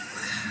am.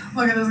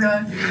 Look at this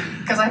guy.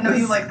 Because I know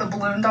you like the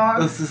balloon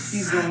dog.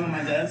 He's going on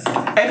my desk.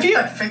 If you,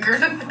 I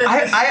figured.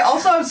 I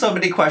also have so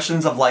many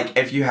questions of like,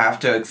 if you have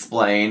to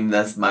explain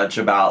this much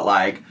about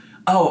like,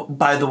 oh,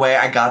 by the way,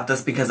 I got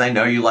this because I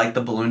know you like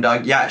the balloon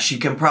dog. Yeah, she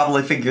can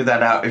probably figure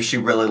that out if she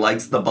really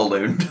likes the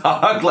balloon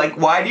dog. Like,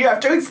 why do you have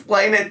to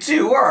explain it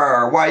to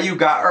her? Why you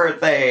got her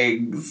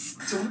things?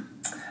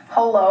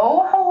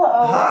 Hello.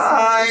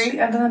 Hi. So it's the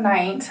end of the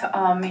night.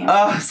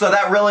 So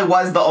that really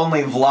was the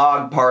only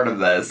vlog part of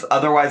this.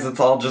 Otherwise, it's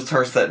all just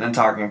her sitting and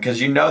talking, because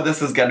you know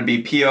this is going to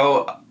be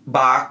P.O.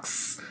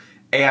 Box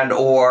and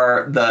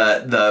or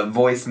the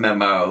voice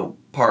memo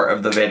part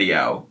of the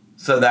video.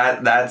 So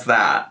that's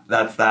that.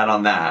 That's that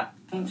on that.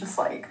 Just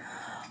like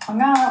hung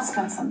out,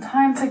 spent some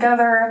time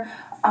together.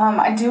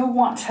 I do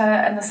want to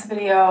end this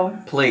video.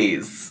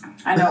 Please.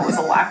 I know it was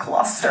a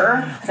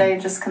lackluster. Today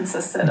just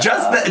consisted of...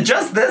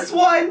 Just this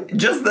one?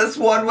 Just this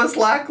one was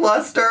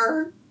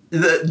lackluster?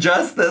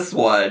 Just this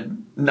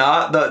one.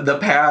 Not the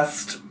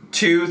past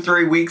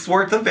 2-3 weeks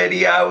worth of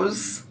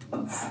videos?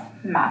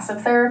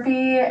 Massive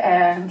therapy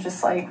and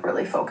just like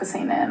really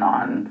focusing in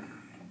on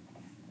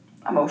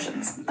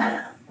emotions.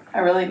 I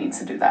really need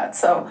to do that.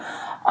 So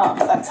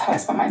that's how I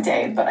spent my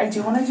day. But I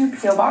do want to do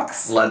P.O.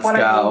 Box. Let's what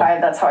go. I mean by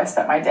that's how I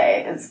spent my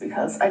day is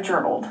because I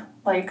journaled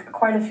like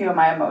quite a few of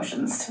my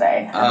emotions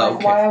today. And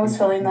like why I was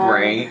feeling them.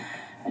 Great.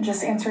 And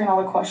just answering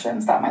all the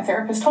questions that my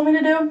therapist told me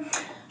to do.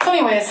 So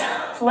anyways,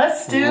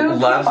 let's do P.O.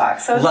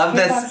 Box. So love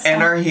P.O. this Box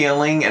inner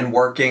healing and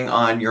working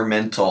on your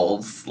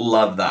mentals.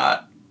 Love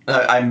that.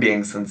 I'm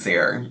being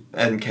sincere,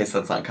 in case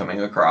that's not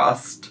coming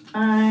across.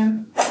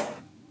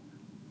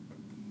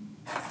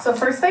 So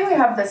first thing, we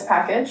have this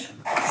package. So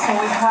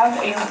we have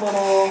a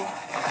little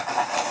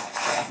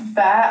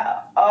bag.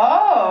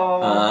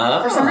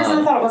 Oh. For some reason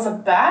I thought it was a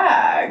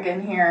bag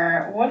in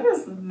here. What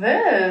is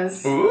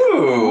this?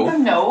 Ooh. A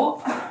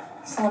note.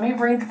 So let me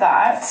read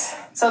that.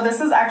 So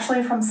this is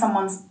actually from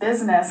someone's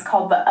business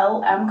called the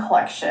LM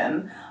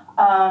Collection.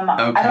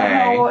 I don't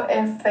know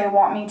if they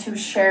want me to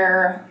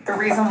share the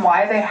reason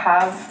why they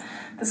have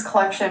this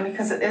collection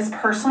because it is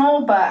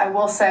personal, but I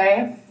will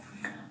say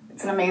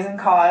it's an amazing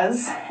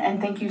cause, and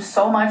thank you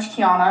so much,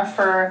 Kiana,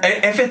 for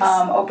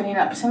opening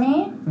up to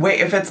me. Wait,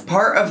 if it's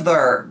part of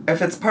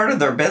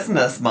their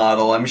business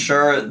model, I'm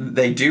sure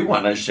they do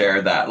want to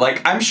share that.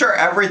 Like, I'm sure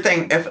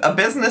everything. If a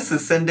business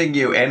is sending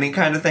you any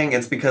kind of thing,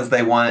 it's because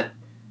they want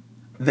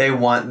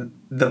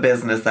the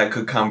business that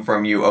could come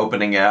from you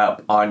opening it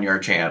up on your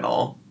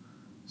channel.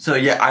 So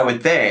yeah, I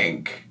would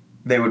think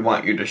they would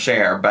want you to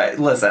share. But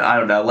listen, I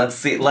don't know. Let's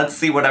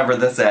see whatever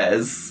this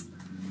is.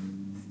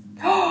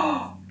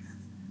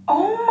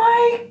 Oh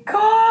my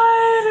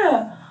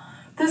god!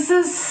 This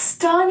is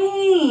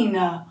stunning!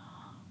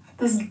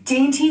 This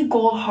dainty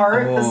gold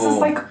heart. This is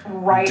like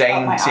right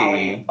up my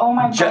alley. Oh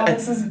my god,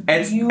 this is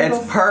beautiful.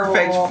 It's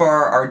perfect for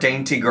our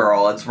dainty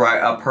girl. It's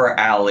right up her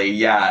alley,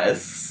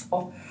 yes.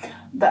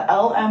 The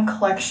LM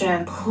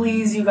Collection.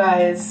 Please, you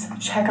guys,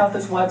 check out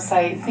this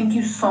website. Thank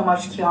you so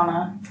much,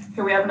 Kiana.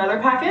 Here we have another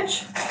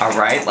package. All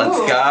right, let's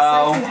go. Looks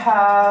like we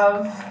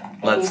have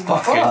Let's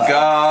fucking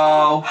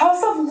go.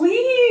 House of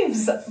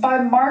Leaves by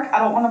Mark. I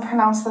don't want to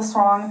pronounce this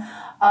wrong.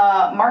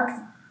 Mark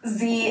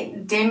Z.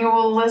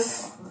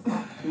 Danielis.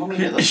 Let me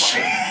do this.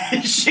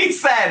 She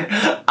said,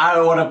 I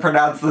don't want to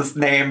pronounce this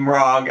name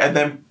wrong, and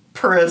then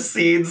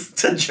proceeds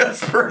to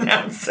just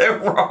pronounce it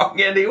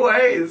wrong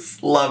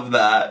anyways. Love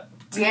that.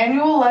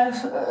 Daniel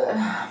left.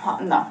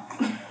 No.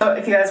 So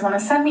if you guys want to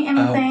send me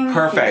anything,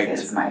 perfect. Here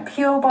is my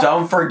P.O. Box.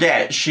 Don't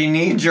forget, she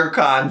needs your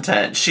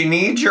content. She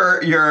needs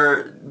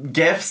your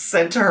gifts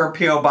sent to her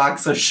P.O.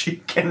 Box so she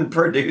can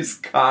produce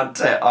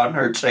content on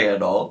her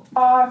channel.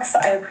 Box.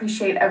 I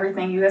appreciate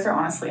everything. You guys are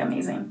honestly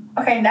amazing.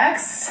 Okay,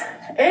 next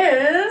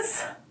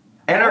is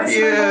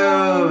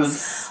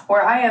interviews,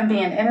 where I am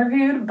being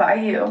interviewed by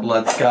you.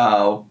 Let's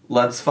go.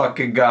 Let's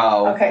fucking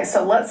go. Okay,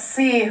 so let's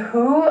see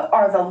who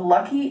are the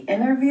lucky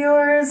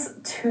interviewers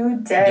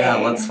today. Yeah,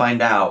 let's find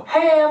out.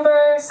 Hey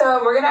Amber,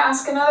 so we're gonna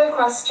ask another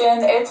question.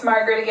 It's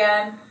Margaret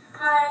again.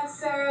 Hi, it's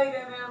Sarah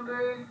again,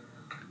 Amber.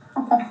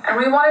 And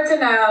we wanted to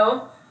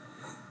know,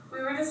 We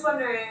we were just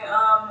wondering,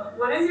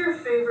 what is your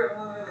favorite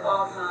movie of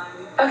all time?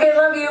 Okay,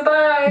 love you,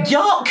 bye.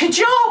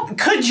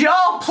 Could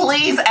y'all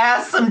please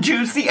ask some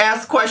juicy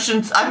ass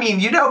questions? I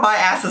mean, you know my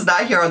ass is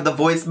not here on the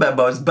voice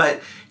memos,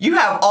 but you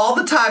have all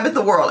the time in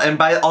the world, and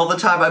by all the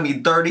time I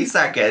mean 30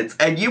 seconds,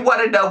 and you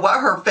want to know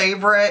what her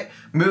favorite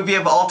movie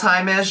of all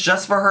time is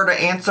just for her to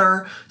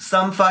answer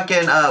some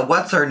fucking,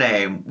 what's her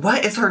name?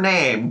 What is her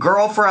name?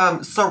 Girl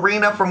from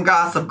Serena from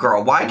Gossip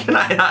Girl. Why can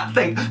I not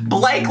think?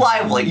 Blake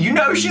Lively. You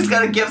know she's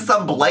gonna give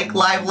some Blake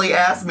Lively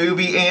ass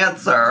movie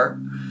answer.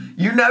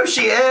 You know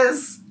she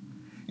is.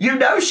 You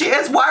know she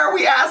is. Why are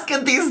we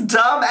asking these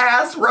dumb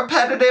ass,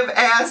 repetitive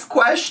ass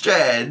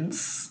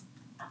questions?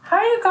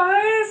 Hi, you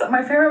guys.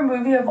 My favorite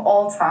movie of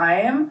all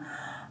time.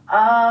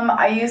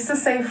 I used to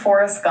say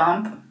Forrest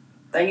Gump.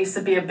 That used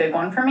to be a big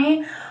one for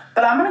me.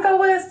 But I'm going to go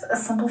with A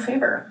Simple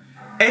Favor.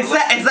 Is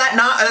that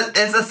not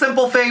is A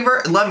Simple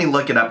Favor? Let me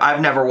look it up.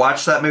 I've never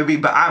watched that movie,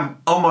 but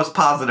I'm almost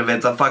positive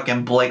it's a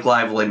fucking Blake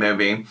Lively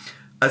movie.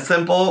 A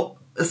Simple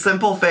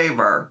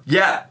Favor.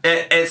 Yeah,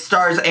 it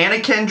stars Anna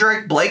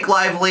Kendrick, Blake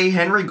Lively,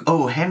 Henry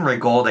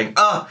Golding.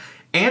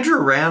 Andrew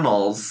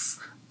Rannells.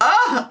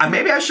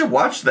 Maybe I should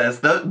watch this.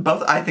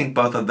 I think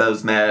both of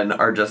those men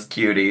are just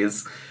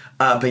cuties.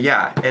 But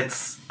yeah,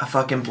 it's a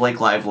fucking Blake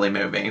Lively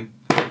movie.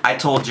 I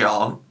told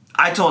y'all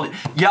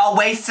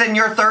wasting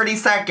your 30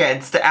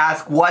 seconds to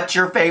ask what's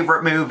your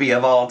favorite movie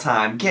of all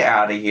time. Get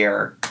out of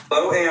here.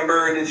 Hello,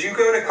 Amber. Did you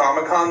go to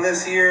Comic-Con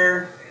this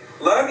year?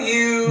 Love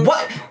you.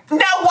 What?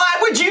 Now, why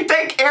would you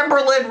think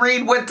Amberlynn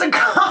Reed went to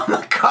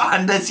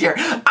Comic-Con this year?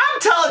 I'm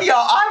telling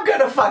y'all, I'm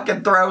gonna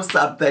fucking throw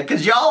something,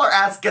 because y'all are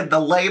asking the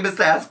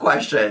lamest ass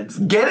questions.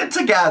 Get it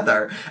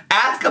together.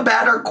 Ask a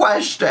better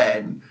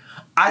question.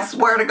 I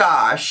swear to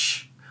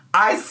gosh.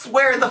 I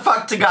swear the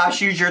fuck to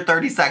gosh, use your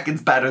 30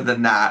 seconds better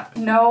than that.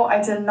 No,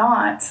 I did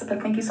not.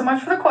 But thank you so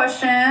much for the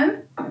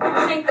question.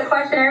 I think the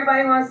question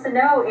everybody wants to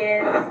know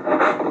is,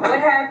 what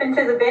happened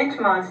to the Binge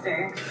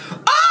monster?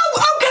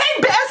 Oh,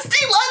 okay,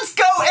 bestie, let's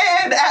go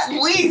in.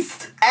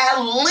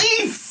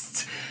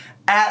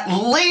 At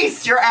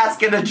least you're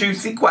asking a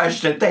juicy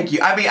question. Thank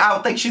you. I mean, I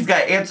don't think she's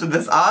going to answer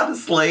this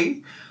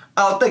honestly.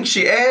 I don't think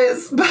she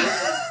is, but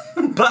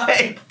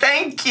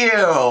thank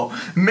you,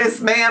 Miss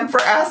Ma'am,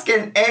 for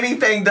asking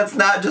anything that's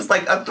not just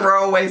like a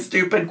throwaway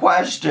stupid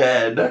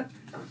question.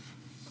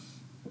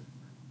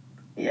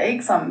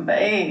 Yikes on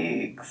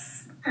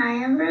bakes.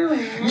 Hi,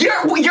 Amberlynn.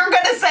 You're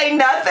gonna say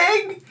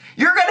nothing?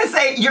 You're gonna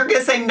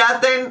say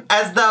nothing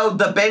as though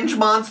the Binge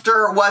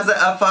monster wasn't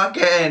a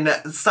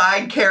fucking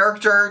side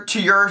character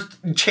to your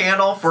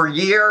channel for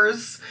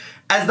years?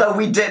 As though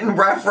we didn't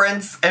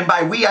reference, and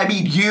by we, I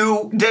mean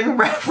you, didn't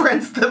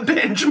reference the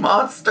Binge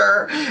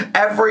monster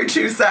every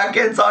 2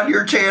 seconds on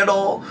your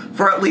channel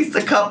for at least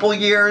a couple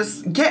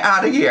years? Get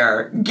out of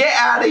here. Get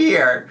out of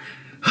here.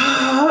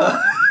 How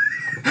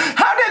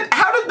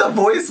did the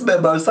voice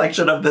memo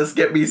section of this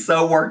get me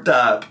so worked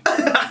up?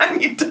 I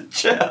need to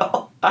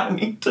chill. I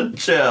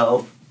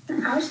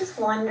was just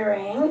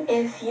wondering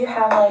if you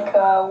have like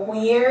a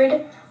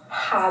weird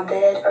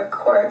habit or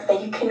quirk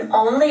that you can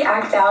only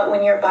act out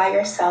when you're by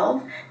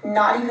yourself,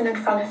 not even in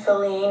front of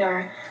Feline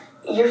or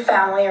your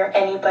family or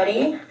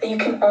anybody, that you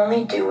can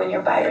only do when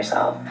you're by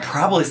yourself.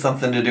 Probably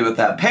something to do with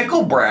that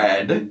pickle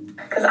bread.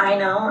 Because I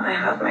know I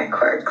have my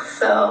quirks,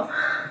 so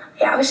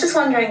yeah, I was just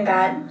wondering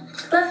that.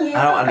 Love you.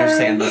 I don't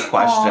understand this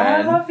question. Aww,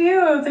 I love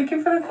you. Thank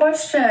you for the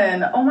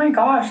question. Oh my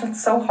gosh,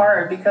 that's so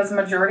hard because the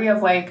majority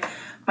of like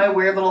my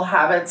weird little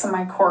habits and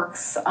my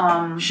quirks.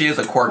 She is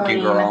a quirky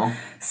girl.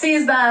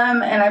 Sees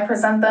them and I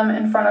present them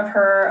in front of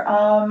her.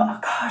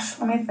 Gosh,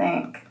 let me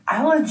think.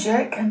 I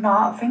legit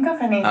cannot think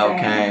of anything.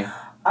 Okay.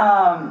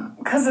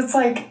 Because it's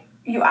like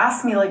you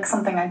ask me like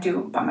something I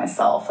do by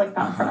myself, like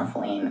not in front of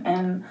Feline,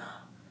 and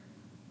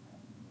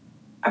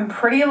I'm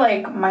pretty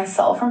like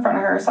myself in front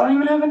of her, so I don't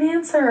even have an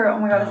answer. Oh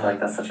my god, I feel like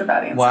that's such a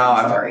bad answer. Wow,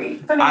 I'm sorry.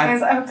 But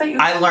anyways, I hope that you...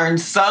 I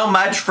learned so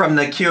much from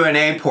the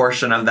Q&A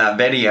portion of that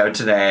video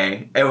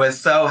today. It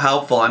was so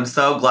helpful. I'm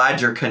so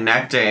glad you're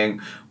connecting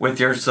with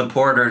your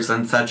supporters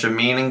in such a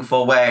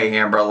meaningful way,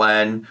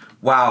 Amberlynn.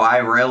 Wow, I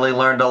really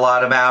learned a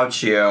lot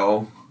about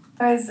you.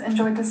 Guys,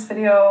 enjoyed this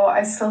video.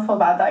 I still feel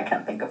bad that I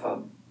can't think of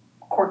a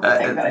quirky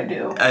thing that I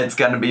do. It's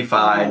gonna be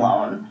fine. I'm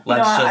alone.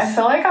 I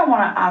feel like I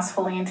want to ask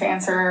Feline to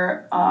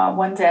answer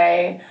one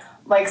day,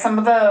 like some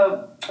of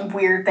the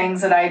weird things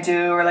that I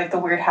do, or like the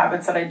weird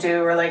habits that I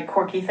do, or like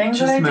quirky things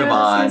that I do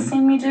that she's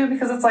seen me do,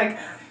 because it's like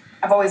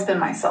I've always been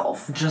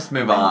myself. Just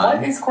move on.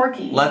 What is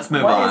quirky? Let's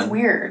move on. What is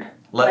weird?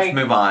 Let's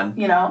move on.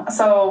 You know,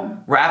 so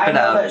wrap it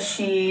up. I know that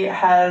she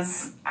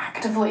has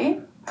actively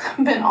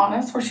been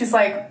honest, where she's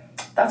like,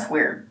 that's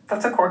weird.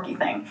 That's a quirky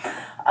thing.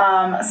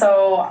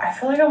 So I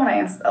feel like I want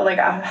to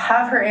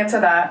have her answer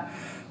that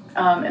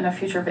in a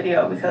future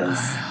video, because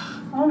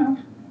I don't know.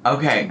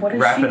 Okay,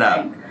 wrap it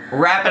up.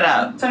 Wrap it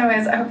up. So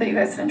anyways, I hope that you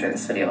guys did enjoy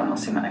this video, and I'll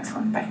see you in my next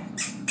one. Bye.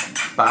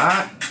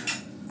 Bye.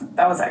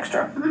 That was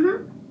extra.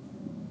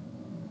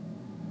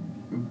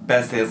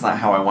 Bestie, that's not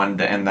how I wanted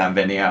to end that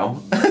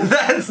video.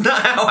 That's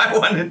not how I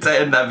wanted to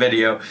end that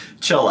video.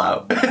 Chill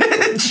out.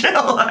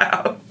 Chill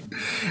out.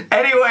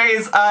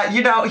 Anyways,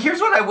 you know,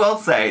 here's what I will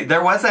say.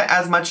 There wasn't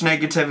as much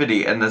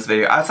negativity in this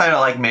video, outside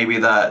of like maybe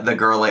the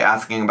girly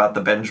asking about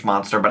the binge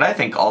monster, but I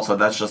think also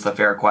that's just a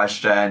fair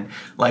question.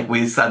 Like,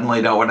 we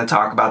suddenly don't want to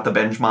talk about the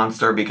binge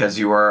monster because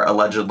you were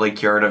allegedly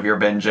cured of your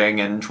binging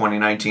in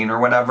 2019 or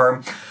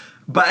whatever.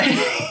 But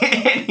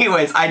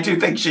anyways, I do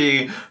think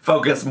she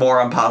focused more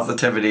on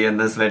positivity in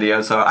this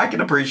video, so I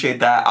can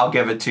appreciate that. I'll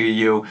give it to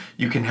you.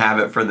 You can have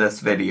it for this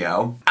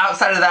video.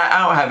 Outside of that,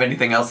 I don't have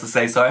anything else to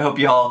say, so I hope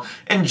you all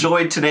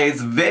enjoyed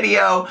today's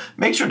video.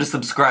 Make sure to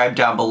subscribe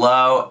down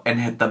below and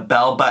hit the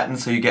bell button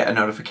so you get a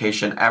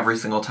notification every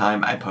single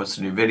time I post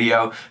a new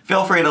video.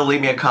 Feel free to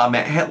leave me a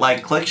comment, hit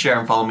like, click share,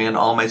 and follow me on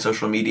all my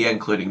social media,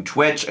 including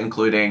Twitch,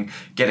 including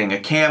getting a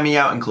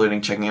cameo,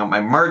 including checking out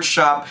my merch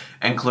shop,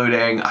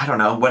 including, I don't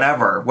know,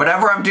 whatever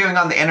I'm doing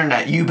on the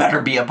internet, you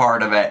better be a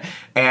part of it.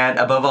 And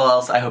above all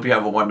else, I hope you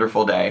have a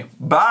wonderful day.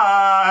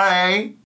 Bye!